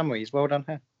 little summaries. Well done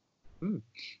her.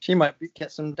 She might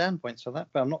get some down points for that,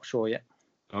 but I'm not sure yet.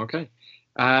 Okay.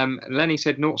 Lenny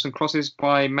said Noughts and Crosses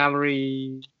by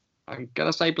Mallory, I'm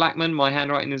going to say Blackman. My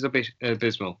handwriting is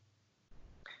abysmal.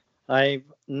 I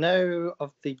know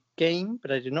of the game,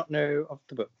 but I do not know of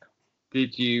the book.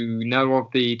 Did you know of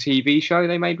the TV show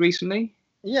they made recently?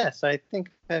 Yes, I think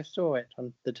I saw it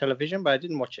on the television, but I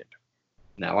didn't watch it.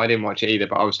 No, I didn't watch it either,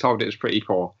 but I was told it was pretty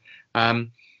poor.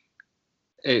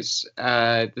 It's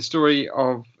the story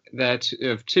of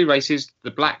two races.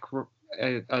 The black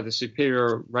are the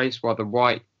superior race, while the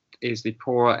white is the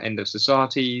poorer end of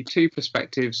society. Two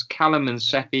perspectives, Callum and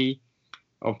Seppi,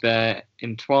 of their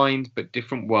entwined but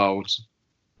different worlds.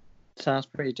 Sounds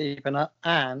pretty deep,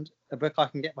 and a book I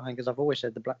can get behind because I've always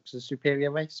said the blacks are the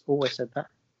superior race. Always said that.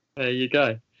 There you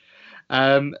go.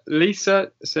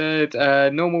 Lisa said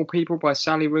Normal People by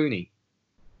Sally Rooney.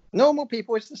 Normal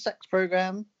People is the sex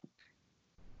program.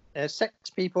 They're sex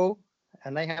people,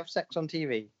 and they have sex on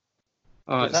TV.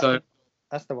 All right,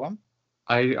 that's the one.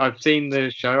 I've seen the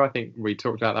show. I think we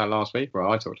talked about that last week. Well,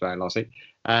 I talked about it last week.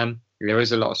 There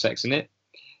is a lot of sex in it,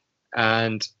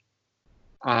 and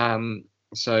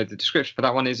so the description for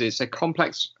that one is it's a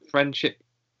complex friendship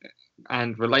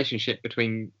and relationship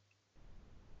between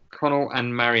Connell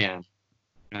and Marianne.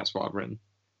 That's what I've written.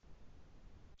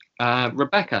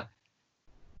 Rebecca,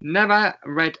 never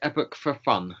read a book for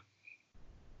fun.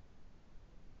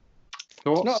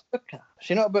 Thoughts?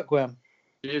 She's not a bookworm.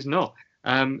 She is not.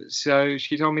 So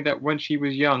she told me that when she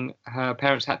was young, her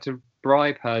parents had to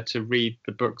bribe her to read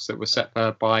the books that were set for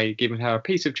her by giving her a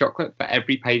piece of chocolate for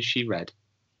every page she read.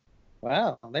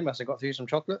 Wow, they must have got through some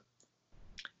chocolate.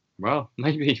 Well,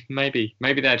 maybe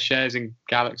they had shares in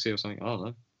Galaxy or something. I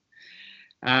don't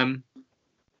know.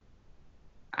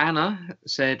 Anna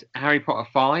said Harry Potter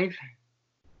 5.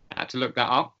 I had to look that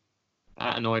up.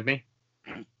 That annoyed me.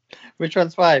 Which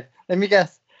one's 5? Let me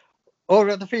guess.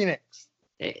 Order of the Phoenix.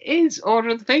 It is Order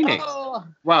of the Phoenix. Oh,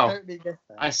 well, totally guessed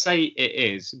that. I say it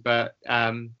is, but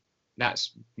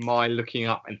that's my looking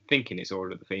up and thinking it's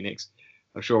Order of the Phoenix.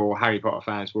 I'm sure Harry Potter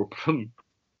fans will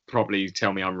probably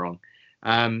tell me I'm wrong.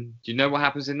 Do you know what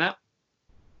happens in that?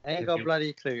 I ain't got a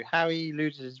bloody clue. Harry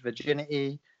loses his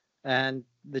virginity and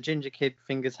the ginger kid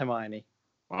fingers Hermione.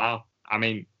 Wow. I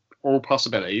mean, all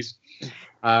possibilities.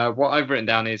 What I've written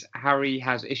down is Harry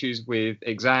has issues with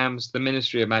exams, the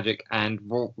Ministry of Magic, and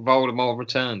Voldemort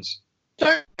returns.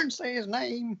 Don't say his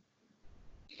name.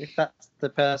 If that's the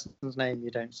person's name, you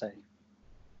don't say.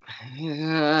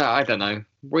 I don't know.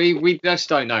 We just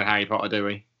don't know Harry Potter, do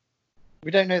we? We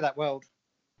don't know that world.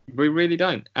 We really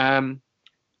don't.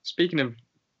 Speaking of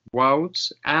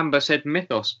worlds, Amber said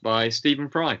Mythos by Stephen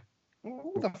Fry.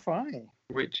 Oh, the Fry.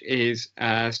 Which is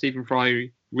Stephen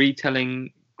Fry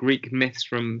retelling Greek myths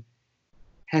from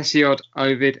Hesiod,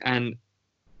 Ovid, and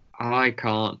I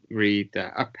can't read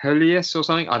that. Apuleius or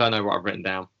something? I don't know what I've written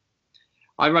down.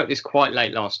 I wrote this quite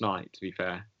late last night, to be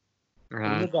fair.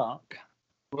 In the dark.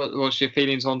 What's your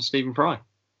feelings on Stephen Fry?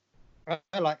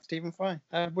 I like Stephen Fry.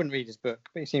 I wouldn't read his book,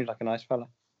 but he seems like a nice fella.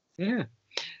 Yeah.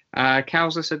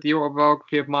 Kowser said the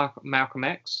autobiography of Malcolm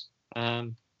X.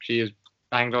 She has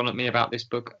banged on at me about this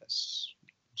book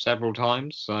several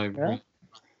times. So yeah.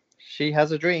 She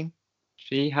has a dream.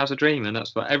 She has a dream, and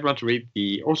that's for everyone to read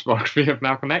the autobiography of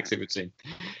Malcolm X, it would seem.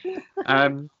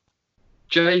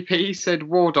 JP said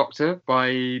War Doctor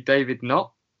by David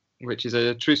Knott, which is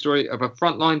a true story of a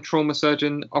frontline trauma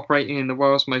surgeon operating in the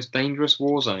world's most dangerous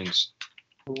war zones.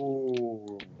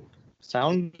 Ooh,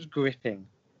 sounds gripping.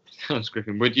 Sounds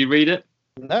gripping. Would you read it?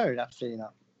 No, absolutely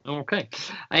not. Okay.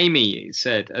 Amy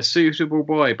said A Suitable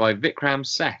Boy by Vikram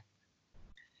Seth.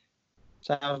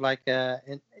 Sounds like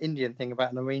an Indian thing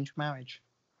about an arranged marriage.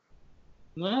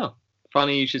 Oh,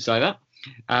 funny you should say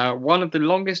that. One of the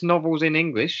longest novels in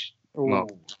English. Ooh, well,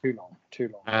 too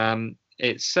long.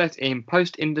 It's set in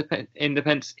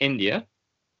post-independence India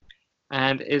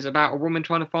and is about a woman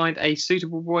trying to find a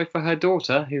suitable boy for her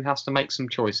daughter who has to make some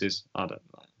choices. I don't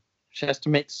know. She has to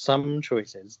make some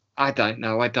choices. I don't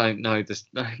know. This.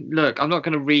 Look, I'm not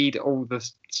going to read all the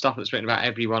stuff that's written about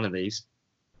every one of these.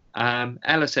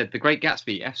 Ella said The Great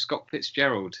Gatsby, F. Scott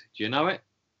Fitzgerald. Do you know it?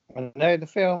 I know the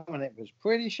film and it was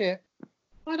pretty shit.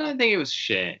 I don't think it was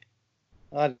shit.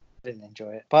 I didn't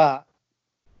enjoy it, but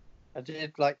I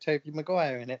did like Tobey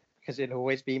Maguire in it because it'll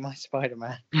always be my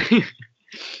Spider-Man.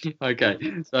 Okay,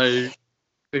 so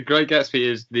The Great Gatsby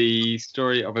is the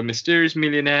story of a mysterious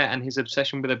millionaire and his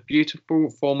obsession with a beautiful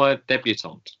former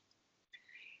debutante.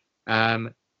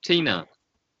 Tina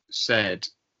said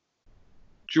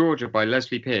Georgia by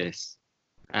Leslie Pierce.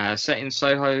 Set in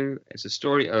Soho, it's a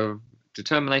story of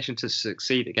determination to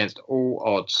succeed against all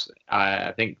odds.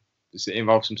 I think it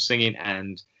involves some singing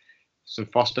and some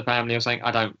foster family or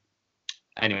something.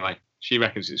 Anyway, she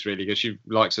reckons it's really good. She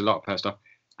likes a lot of her stuff.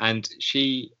 And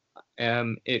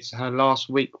it's her last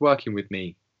week working with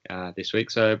me this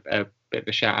week. So a bit of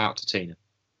a shout out to Tina.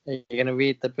 Are you going to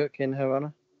read the book in her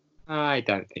honour? I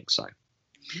don't think so.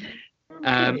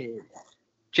 Okay.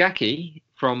 Jackie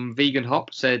from Vegan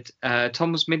Hop said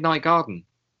Tom's Midnight Garden.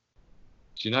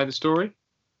 Do you know the story?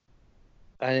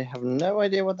 I have no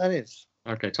idea what that is.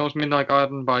 Okay, Tom's Midnight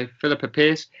Garden by Philippa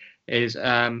Pierce is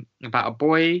about a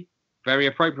boy, very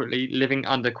appropriately, living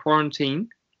under quarantine.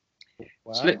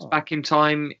 Wow. Slips back in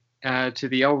time to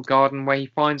the old garden where he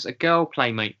finds a girl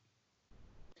playmate.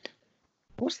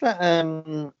 What's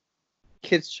that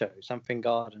kids show? Something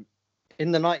Garden.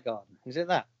 In the Night Garden. Is it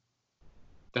that?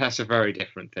 That's a very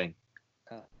different thing.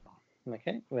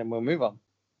 Okay, then we'll move on.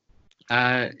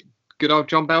 Good old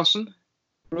John Belson.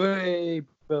 Ray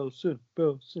Belson.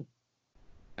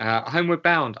 Homeward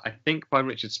Bound, I think, by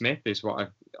Richard Smith is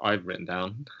what I've written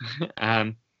down.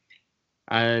 And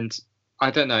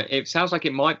I don't know. It sounds like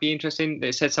it might be interesting.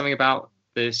 It said something about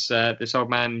this old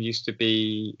man used to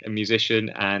be a musician,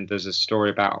 and there's a story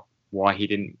about why he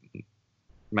didn't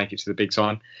make it to the big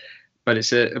time. But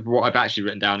it's what I've actually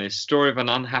written down is story of an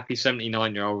unhappy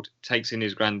 79-year-old takes in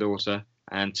his granddaughter,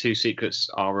 and 2 secrets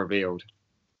are revealed.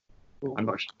 Ooh. I'm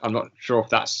not sure if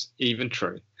that's even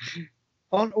true.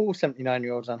 Aren't all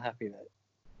 79-year-olds unhappy though?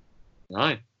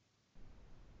 No.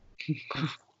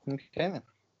 Okay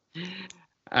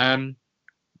then.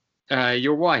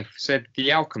 Your wife said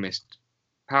The Alchemist,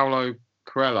 Paulo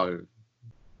Coelho.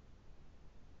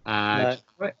 No.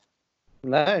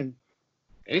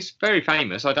 It's very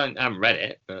famous. I haven't read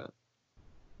it, but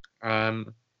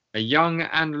a young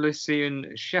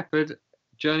Andalusian shepherd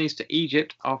journeys to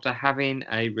Egypt after having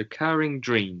a recurring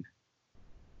dream.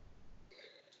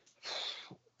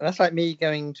 That's like me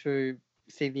going to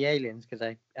see the aliens because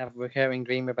I have a recurring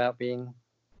dream about being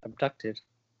abducted.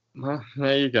 Well,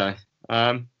 there you go.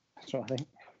 That's what I think.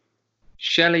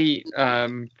 Shelley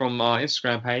from our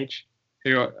Instagram page,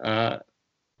 who I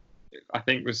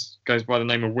think goes by the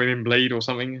name of Women Bleed or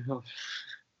something,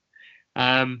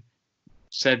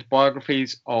 said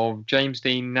biographies of James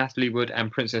Dean, Natalie Wood,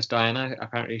 and Princess Diana.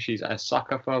 Apparently, she's a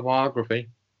sucker for a biography.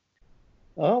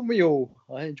 Aren't we all?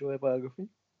 I enjoy a biography.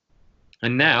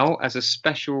 And now, as a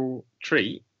special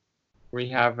treat, we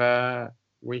have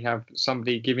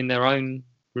somebody giving their own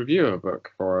review of a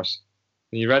book for us.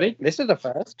 Are you ready? This is the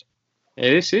first.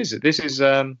 Yeah, this will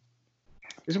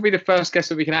be the first guest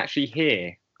that we can actually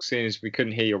hear, seeing as we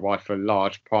couldn't hear your wife for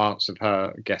large parts of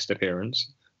her guest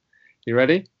appearance. You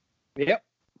ready? Yep.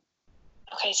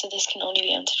 Okay, so this can only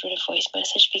be answered with a voice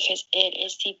message because it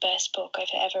is the best book I've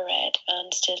ever read,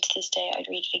 and still to this day I'd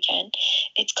read it again.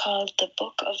 It's called The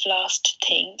Book of Lost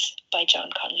Things by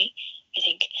John Connolly, I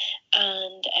think.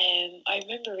 And I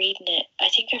remember reading it. I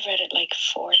think I've read it like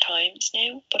 4 times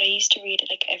now, but I used to read it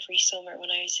like every summer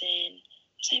when I was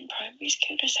in primary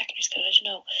school or secondary school, I don't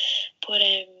know. But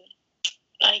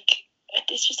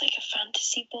it's just like a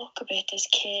fantasy book about this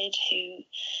kid who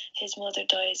his mother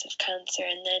dies of cancer,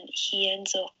 and then he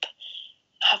ends up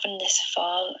having this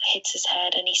fall, hits his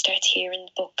head, and he starts hearing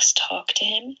the books talk to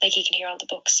him. Like, he can hear all the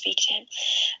books speak to him,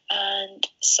 and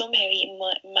somehow he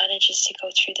manages to go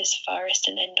through this forest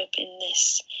and end up in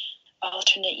this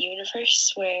alternate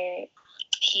universe where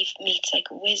he meets like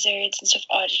wizards and stuff.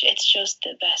 Oh, it's just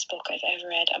the best book I've ever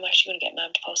read. I'm actually going to get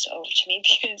Mum to post it over to me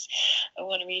because I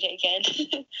want to read it again.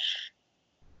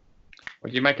 What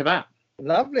do you make of that?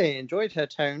 Lovely. Enjoyed her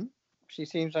tone. She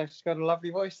seems like she's got a lovely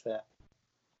voice there.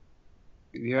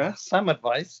 Yeah. Some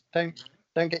advice: don't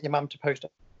get your mum to post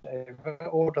it.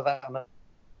 Order that on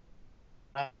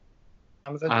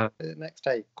Amazon the next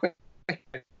day. Quick.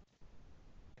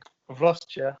 I've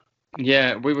lost you.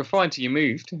 Yeah, we were fine till you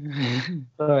moved.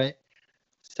 Sorry.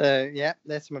 So yeah,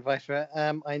 there's some advice for her.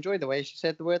 I enjoyed the way she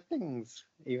said the word things,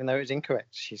 even though it was incorrect.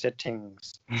 She said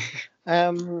tings.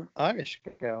 Irish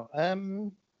girl.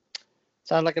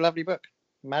 Sounds like a lovely book.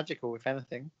 Magical, if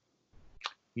anything.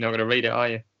 You're not going to read it, are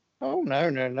you? Oh,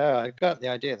 no. I got the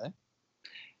idea, though.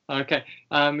 Okay.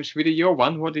 Should we do your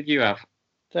one? What did you have?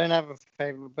 Don't have a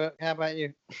favourite book. How about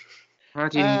you? How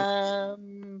do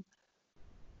you...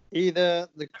 Either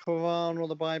the Quran or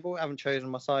the Bible. I haven't chosen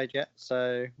my side yet,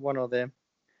 so one or them.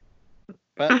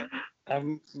 But I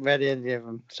haven't read any of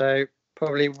them. So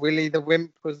probably Willie the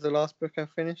Wimp was the last book I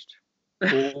finished.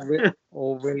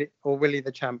 Or Willie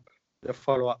the Champ, the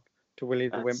follow-up to Willie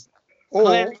the Wimp.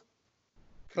 Or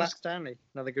Flat Stanley,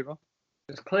 another good one.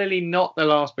 It's clearly not the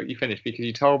last book you finished, because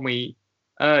you told me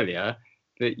earlier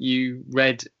that you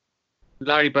read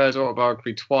Larry Bird's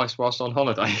autobiography twice whilst on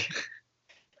holiday.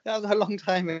 That was a long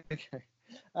time ago.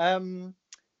 I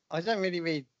don't really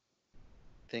read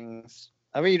things.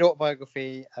 I read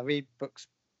autobiography. I read books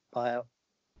I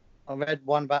read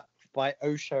one by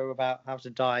Osho about how to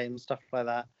die and stuff like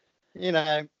that. You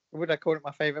know, would I call it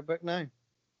my favourite book? No.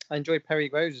 I enjoy Perry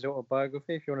Groves'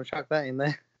 autobiography, if you want to chuck that in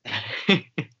there.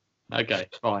 Okay,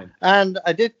 fine. And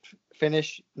I did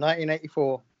finish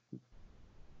 1984.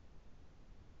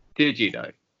 Did you,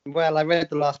 though? Well, I read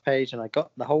the last page and I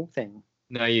got the whole thing.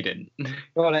 No, you didn't.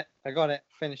 I got it.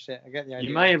 Finished it. I get the idea.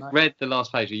 You may have read the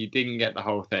last page, but you didn't get the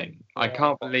whole thing. Yeah. I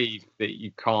can't believe that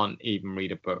you can't even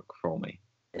read a book for me.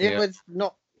 It was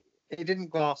not... It didn't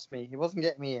grasp me. It wasn't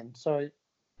getting me in. Sorry.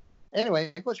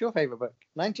 Anyway, what's your favourite book?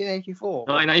 1984.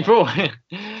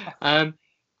 1984.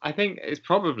 I think it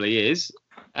probably is.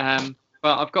 But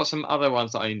I've got some other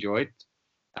ones that I enjoyed.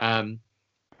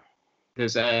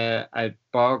 There's a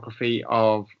biography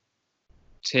of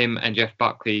Tim and Jeff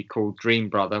Buckley called Dream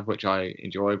Brother, which I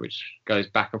enjoy, which goes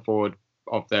back and forward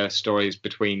of their stories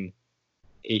between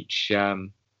each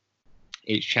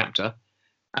chapter.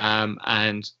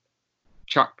 And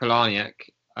Chuck Palahniuk,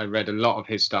 I read a lot of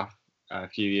his stuff a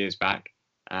few years back.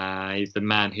 He's the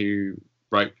man who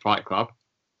wrote Fight Club.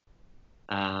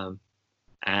 And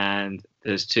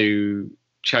there's 2,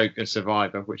 Choke and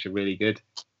Survivor, which are really good.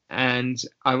 And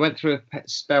I went through a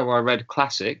spell where I read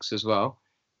classics as well,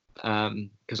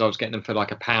 because I was getting them for like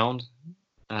 £1.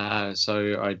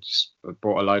 So I just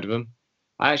bought a load of them.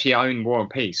 I actually own War and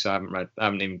Peace. So I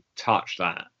haven't even touched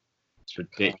that. It's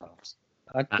ridiculous.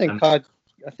 I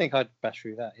think I'd bash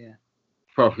through that, yeah.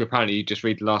 Well, apparently you just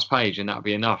read the last page and that'll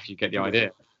be enough. You get the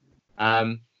idea.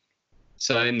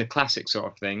 So in the classic sort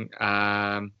of thing,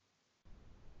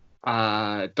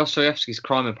 Dostoevsky's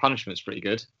Crime and Punishment is pretty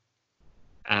good.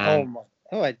 Oh my!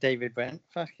 All right, David Brent.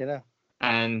 Fuck it up.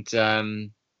 And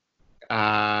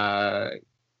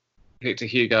Victor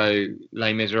Hugo,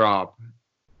 Les Miserables,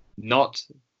 not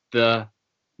the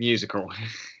musical.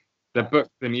 The book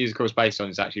the musical is based on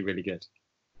is actually really good.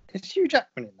 Is Hugh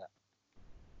Jackman in that?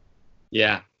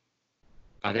 Yeah,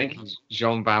 I think he's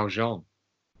Jean Valjean.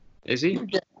 Is he?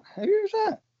 Who's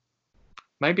that?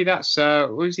 Maybe that's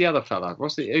who's the other fella?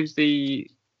 Who's the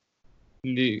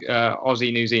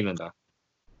Aussie New Zealander?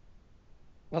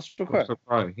 Russell Crowe. Russell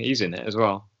Crowe. He's in it as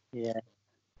well. Yeah.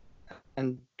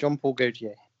 And John Paul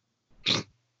Gaultier.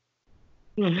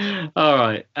 All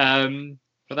right.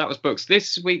 But that was books.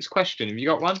 This week's question. Have you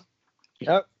got one?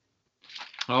 Yep.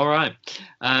 All right.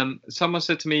 Someone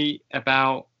said to me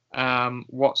about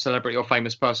what celebrity or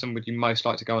famous person would you most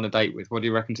like to go on a date with? What do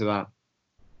you reckon to that?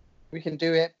 We can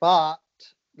do it, but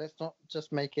let's not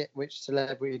just make it which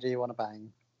celebrity do you want to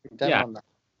bang. We don't want that.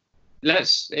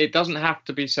 It doesn't have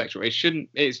to be sexual.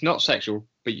 It's not sexual,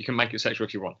 but you can make it sexual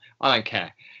if you want. I don't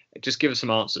care. Just give us some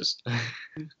answers.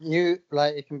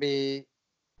 It can be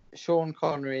Sean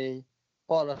Connery,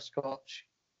 bottle of scotch,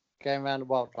 going around a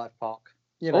wildlife park.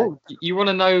 You know. Oh, you want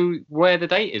to know where the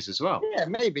date is as well? Yeah,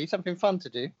 maybe something fun to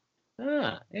do.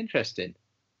 Ah, interesting.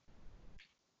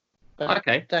 But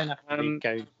okay. Don't have to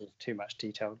go into too much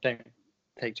detail. Don't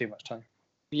take too much time.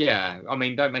 Yeah, I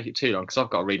mean, don't make it too long because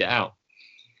I've got to read it out.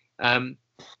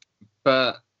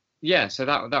 But yeah, so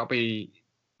that'll be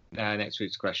next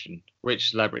week's question. Which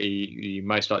celebrity you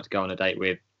most like to go on a date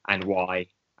with and why?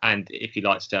 And if you'd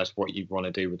like to tell us what you want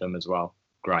to do with them as well,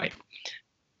 great.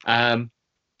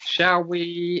 Shall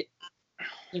we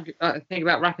think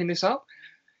about wrapping this up?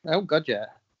 Oh God, yeah.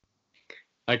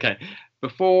 Okay.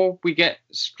 Before we get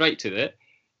straight to it,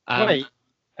 wait,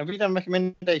 have we done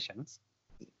recommendations?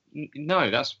 No,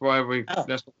 that's what we're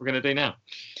going to do now.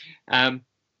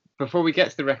 Before we get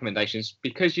to the recommendations,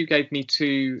 because you gave me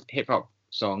 2 hip hop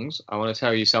songs, I want to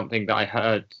tell you something that I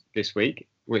heard this week,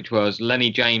 which was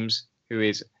Lenny James, who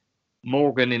is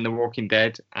Morgan in The Walking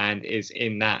Dead and is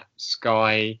in that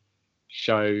Sky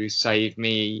show Save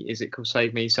Me. Is it called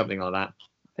Save Me? Something like that.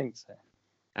 I think so.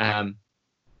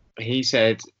 He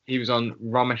said he was on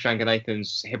Ramesh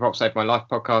Ranganathan's Hip Hop Saved My Life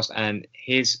podcast, and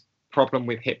his problem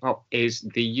with hip hop is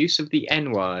the use of the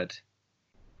N-word,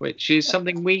 which is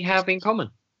something we have in common.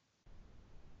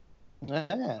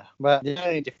 Yeah, but the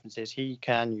only difference is he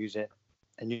can use it,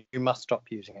 and you must stop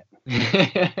using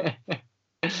it.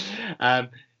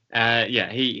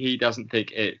 He doesn't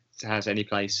think it has any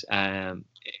place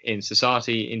in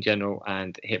society in general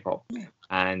and hip hop,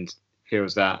 and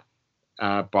feels that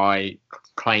by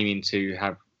claiming to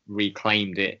have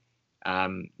reclaimed it,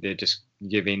 they're just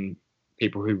giving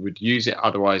people who would use it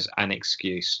otherwise an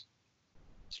excuse.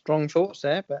 Strong thoughts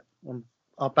there, but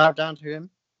I'll bow down to him.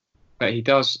 But he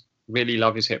does really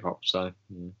love his hip hop, so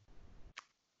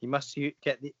he must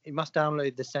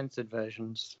download the censored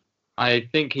versions. I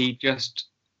think he just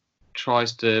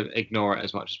tries to ignore it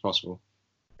as much as possible.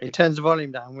 He turns the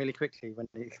volume down really quickly when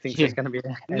he thinks there's going to be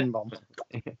an N-bomb.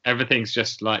 Everything's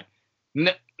just like, and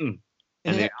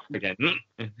then up again.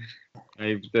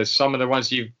 There's some of the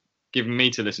ones you've given me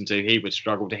to listen to, he would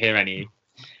struggle to hear any.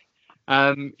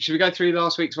 Should we go through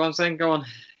last week's ones then? Go on.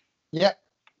 Yep.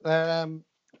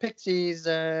 Pixies,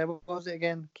 what was it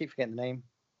again? Keep forgetting the name.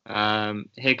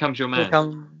 Here Comes Your Man. Here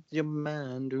Comes Your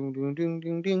Man. Doom, doom, doom,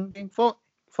 doom, doom, doom.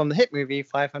 From the hit movie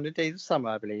 500 Days of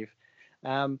Summer, I believe.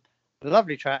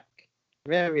 Lovely track.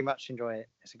 Very much enjoy it.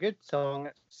 It's a good song.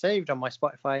 It's saved on my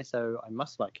Spotify, so I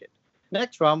must like it.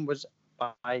 Next one was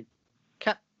by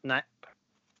Catnap.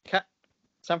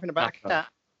 Something about a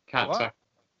cat.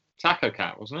 Taco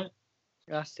Cat, wasn't it?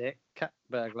 That's it. Cat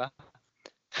Burglar.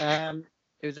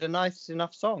 It was a nice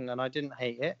enough song, and I didn't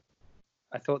hate it.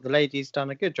 I thought the lady's done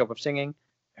a good job of singing.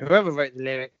 Whoever wrote the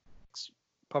lyrics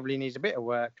probably needs a bit of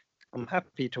work. I'm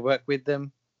happy to work with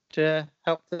them to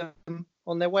help them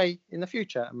on their way in the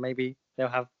future, and maybe they'll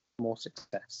have more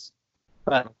success.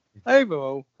 But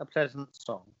overall, a pleasant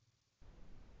song.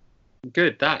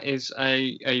 Good. That is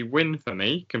a win for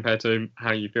me compared to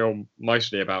how you feel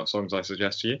mostly about songs I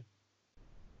suggest to you.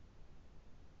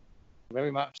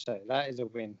 Very much so. That is a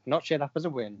win. Not shit up as a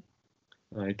win.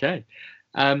 Okay.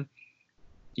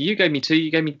 You gave me 2.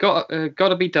 You gave me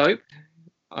Gotta Be Dope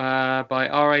by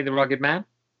R.A. the Rugged Man.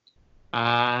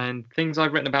 And things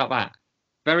I've written about that.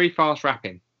 Very fast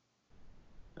rapping.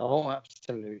 Oh,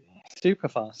 absolutely. Super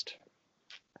fast.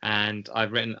 And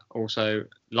I've written also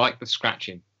Like the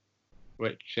Scratching,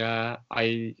 which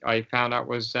I found out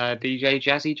was DJ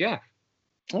Jazzy Jeff.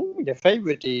 Oh, your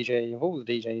favourite DJ of all the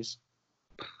DJs?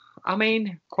 I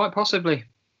mean, quite possibly.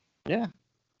 Yeah.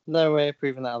 No way of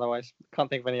proving that otherwise. Can't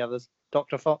think of any others.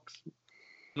 Dr. Fox.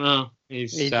 No,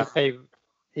 He's your favourite.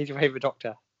 He's your favourite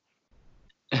doctor.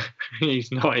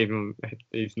 he's not even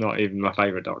my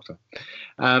favourite doctor.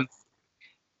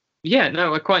 Yeah,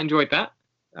 no, I quite enjoyed that.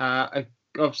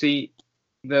 Obviously,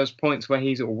 there's points where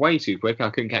he's way too quick. I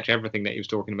couldn't catch everything that he was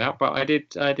talking about, but I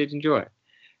did enjoy it.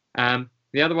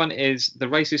 The other one is The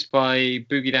Racist by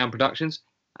Boogie Down Productions,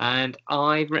 and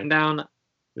I've written down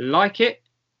like it,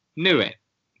 knew it,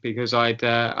 because I'd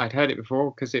heard it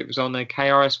before because it was on the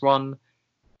KRS-One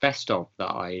best of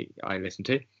that I listened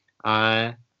to.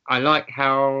 I like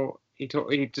how he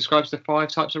describes the 5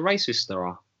 types of racists there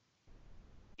are.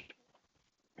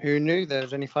 Who knew there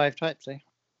was only 5 types, eh?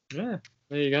 Yeah,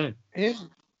 there you go. Here's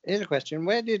a question.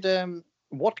 Where did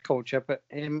What Culture put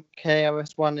him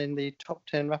KRS-One in the top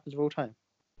 10 rappers of all time?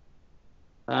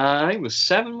 I think it was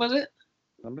 7, was it?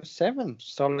 Number 7.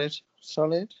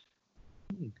 Solid.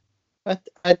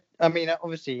 I mean,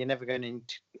 obviously, you're never going to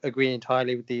agree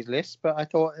entirely with these lists, but I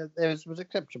thought it was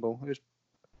acceptable. It was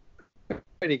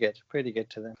pretty good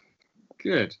to them.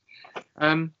 Good.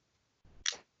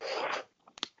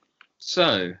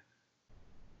 So,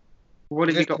 what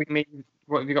have you got for me?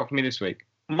 What have you got for me this week?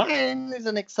 Mine is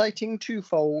an exciting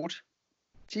twofold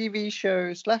TV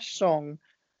show / song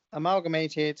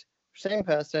amalgamated. Same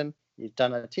person. He's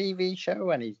done a TV show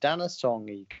and he's done a song.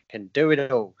 He can do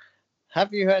it all.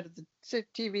 Have you heard of the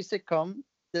TV sitcom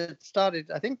that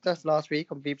started, I think that's last week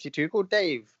on BBC Two, called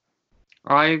Dave?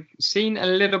 I've seen a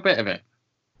little bit of it.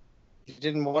 You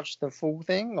didn't watch the full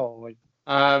thing, or?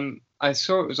 I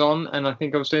saw it was on, and I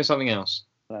think I was doing something else.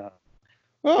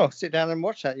 Well, sit down and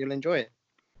watch that. You'll enjoy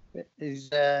it.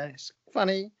 It's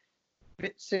funny, a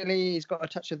bit silly. He's got a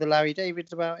touch of the Larry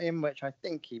Davids about him, which I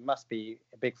think he must be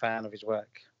a big fan of his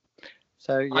work.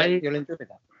 So yeah, you'll enjoy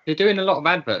that. They're doing a lot of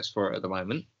adverts for it at the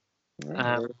moment.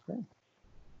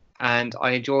 And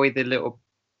I enjoy the little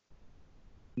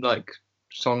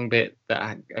song bit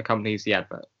that accompanies the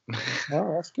advert.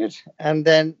 Oh, that's good. And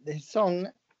then his song,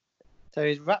 so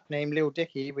his rap name Lil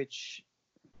Dicky, which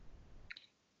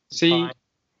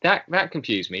that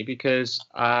confused me because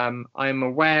I'm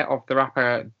aware of the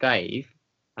rapper Dave,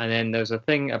 and then there's a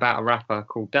thing about a rapper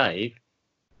called Dave.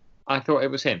 I thought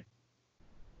it was him.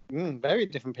 Very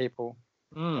different people.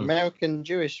 American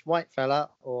Jewish white fella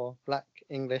or black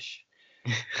English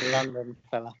London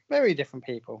fella. Very different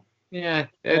people. Yeah,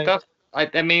 it does.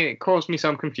 I mean, it caused me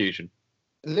some confusion.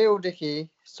 Lil Dicky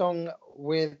song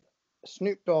with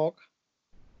Snoop Dogg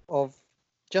of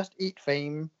Just Eat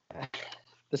fame.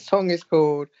 The song is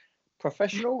called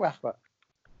Professional Rapper.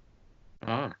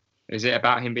 Is it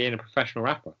about him being a professional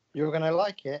rapper? You're going to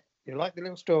like it. You'll like the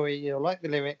little story. You'll like the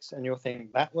lyrics, and you'll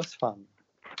think that was fun.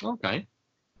 Okay.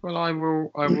 Well, I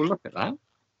will look at that.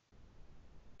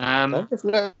 Don't just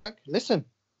look. Listen.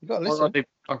 You've got to listen.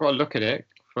 I've got to look at it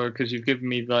because you've given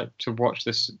me to watch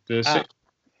this.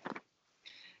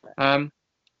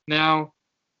 Now,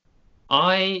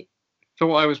 I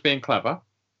thought I was being clever.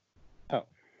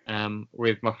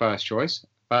 With my first choice,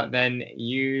 but then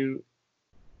you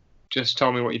just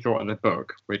told me what you thought of the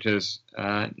book, which has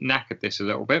knackered this a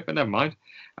little bit, but never mind.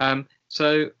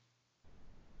 So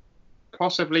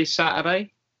possibly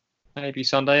Saturday, maybe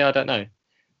Sunday, I don't know.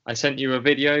 I sent you a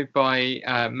video by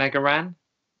Mega Ran.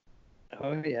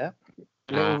 Oh yeah,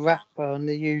 little rapper on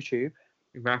the YouTube.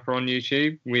 Rapper on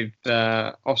YouTube with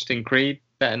Austin Creed,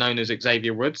 better known as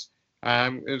Xavier Woods.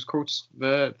 It was called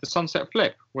the Sunset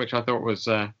Flip, which I thought was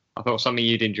something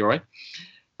you'd enjoy.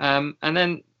 And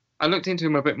then I looked into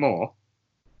him a bit more.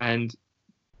 And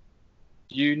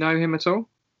do you know him at all?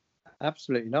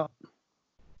 Absolutely not.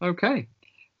 Okay.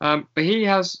 But he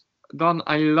has done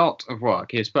a lot of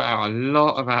work. He has put out a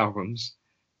lot of albums.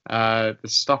 The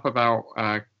stuff about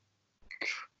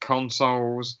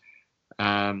consoles.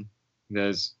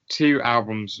 There's 2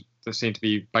 albums that seem to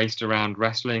be based around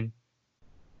wrestling.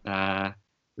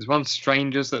 There's one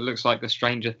Strangers that looks like the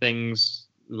Stranger Things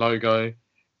logo.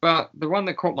 But the one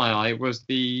that caught my eye was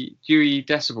the Dewey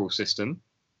Decibel System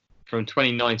from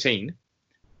 2019.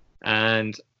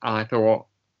 And I thought,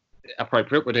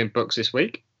 appropriate, we're doing books this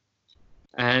week.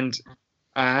 And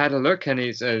I had a look, and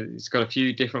it's got a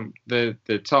few different the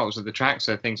titles of the tracks,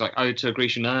 so things like Ode to a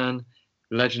Grecian Urn,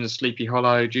 Legend of Sleepy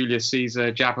Hollow, Julius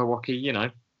Caesar,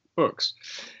 Jabberwocky, books.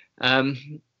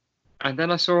 And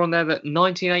then I saw on there that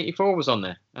 1984 was on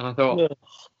there, and I thought,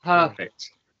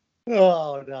 perfect.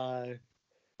 Oh no!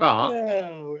 But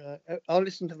no. I'll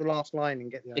listen to the last line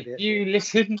and get the idea. If you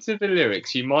listen to the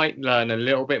lyrics, you might learn a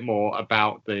little bit more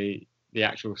about the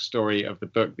actual story of the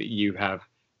book that you have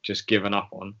just given up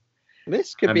on.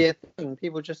 This could be a thing.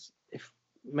 People just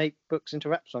make books into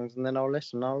rap songs, and then I'll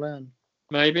listen. I'll learn.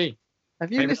 Maybe.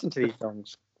 Have you listened to these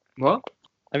songs? What?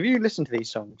 Have you listened to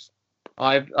these songs?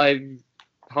 I've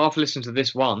half listened to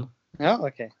this one. Oh,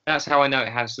 okay. That's how I know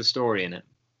it has the story in it.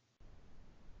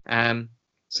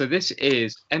 So this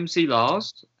is MC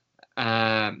Lars,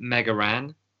 Mega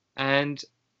Ran, and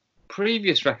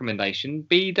previous recommendation,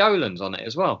 B. Dolan's on it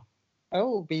as well.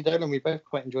 Oh, B. Dolan, we both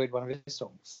quite enjoyed one of his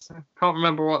songs. Can't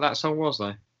remember what that song was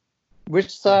though.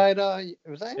 Which side are you?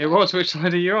 Was that it? Was Which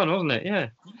Side Are You On, wasn't it? Yeah.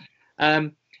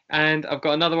 And I've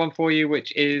got another one for you,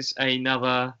 which is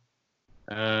another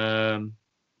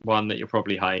one that you'll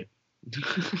probably hate.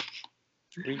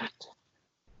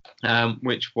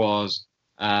 Which was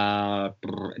Diet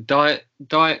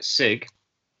Sig.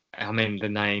 I mean, the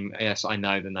name. Yes, I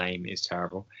know the name is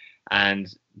terrible,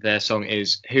 and their song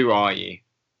is "Who Are You."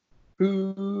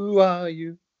 Who are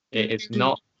you? It is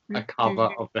not a cover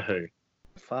of the Who.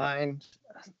 Fine,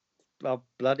 I'll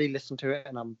bloody listen to it,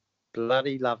 and I'm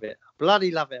bloody love it.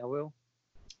 Bloody love it. I will.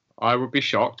 I would be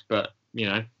shocked, but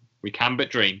we can but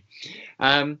dream.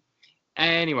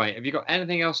 Anyway, have you got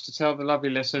anything else to tell the lovely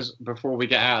listeners before we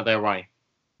get out of their way?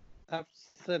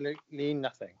 Absolutely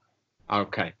nothing.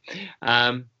 Okay.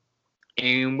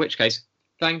 In which case,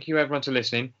 thank you everyone for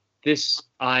listening.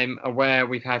 I'm aware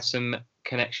we've had some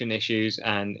connection issues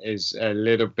and is a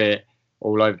little bit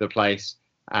all over the place.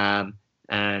 And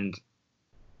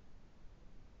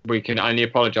we can only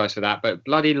apologise for that. But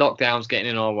bloody lockdown's getting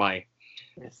in our way.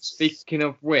 Yes. Speaking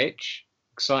of which,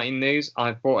 exciting news,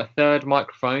 I've bought a third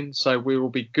microphone, so we will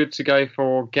be good to go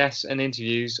for guests and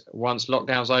interviews once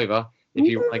lockdown's over. If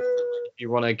you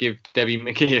want to give Debbie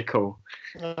McGee a call.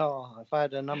 Oh, if I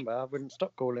had a number, I wouldn't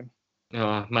stop calling.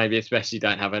 Maybe it's best you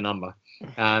don't have a number.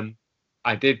 I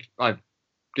did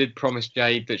promise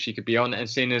Jade that she could be on, and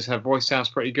seeing as her voice sounds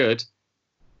pretty good,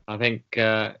 I think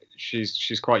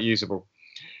she's quite usable.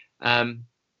 In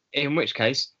which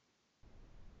case,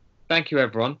 thank you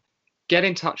everyone. Get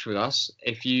in touch with us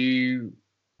if you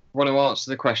want to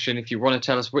answer the question, if you want to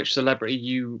tell us which celebrity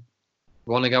you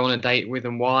want to go on a date with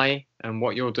and why and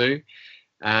what you'll do.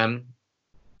 And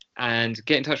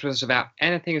get in touch with us about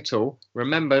anything at all.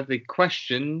 Remember, the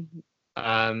question,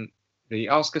 the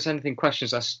Ask Us Anything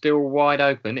questions are still wide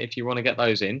open if you want to get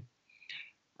those in.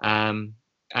 And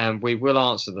we will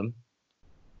answer them.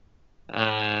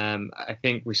 I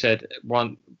think we said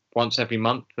once every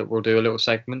month that we'll do a little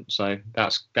segment. So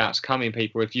that's coming,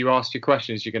 people. If you ask your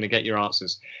questions, you're going to get your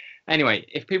answers. Anyway,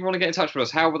 if people want to get in touch with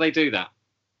us, how will they do that?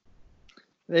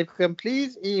 They can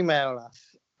please email us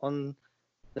on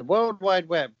the World Wide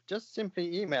Web. Just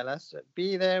simply email us at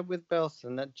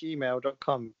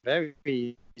betherewithbelson@gmail.com.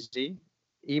 Very easy.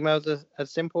 Emails are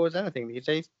as simple as anything these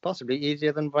days, possibly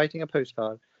easier than writing a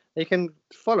postcard. They can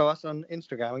follow us on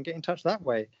Instagram and get in touch that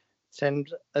way.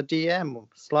 Send a DM,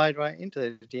 slide right into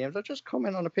those DMs, or just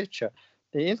comment on a picture.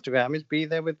 The Instagram is Be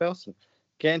There With Belson.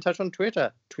 Get in touch on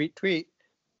Twitter. Tweet.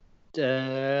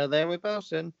 There with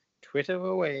Belson. Twitter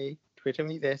away. Twitter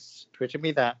me this. Twitter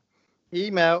me that.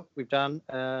 Email, we've done.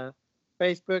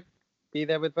 Facebook, Be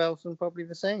There With Belson, probably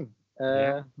the same.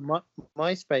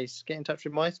 MySpace, get in touch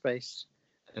with MySpace.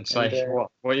 And say,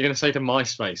 what are you going to say to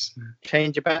MySpace?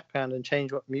 Change your background and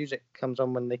change what music comes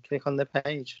on when they click on the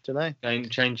page. Don't know.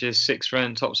 Change your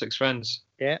top 6 friends.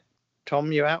 Yeah.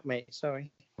 Tom, you're out, mate.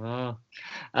 Sorry. Also,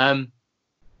 I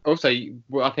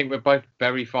think we're both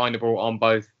very findable on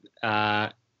both.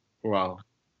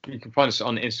 You can find us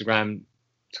on Instagram,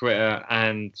 Twitter,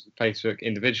 and Facebook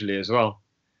individually as well.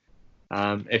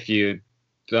 If you,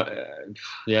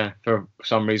 for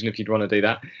some reason, if you'd want to do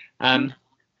that.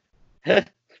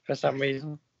 For some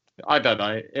reason. I don't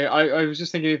know. I was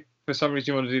just thinking if for some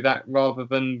reason you want to do that rather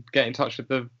than get in touch with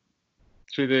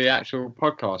through the actual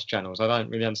podcast channels. I don't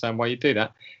really understand why you do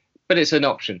that, but it's an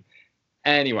option.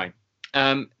 Anyway,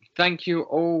 thank you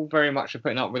all very much for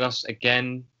putting up with us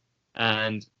again,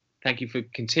 and thank you for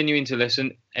continuing to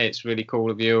listen. It's really cool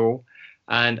of you all.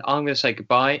 And I'm going to say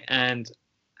goodbye and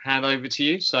hand over to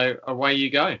you. So away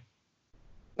you go.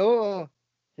 Oh,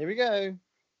 here we go.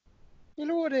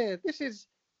 Hello there. This is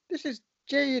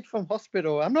Jade from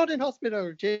hospital. I'm not in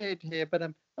hospital, Jade here, but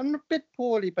I'm a bit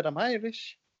poorly, but I'm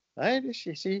Irish. Irish,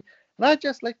 you see. And I'd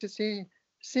just like to say,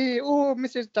 oh,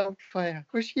 Mrs. Doubtfire.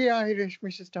 Was she Irish,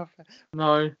 Mrs. Doubtfire?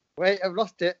 No. Wait, I've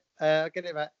lost it. I'll get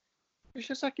it back.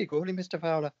 Mishasaki Goli, Mr.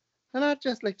 Fowler. And I'd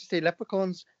just like to say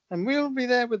leprechauns. And we'll be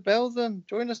there with Belson.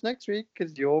 Join us next week,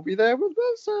 because you'll be there with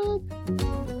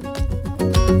Belson.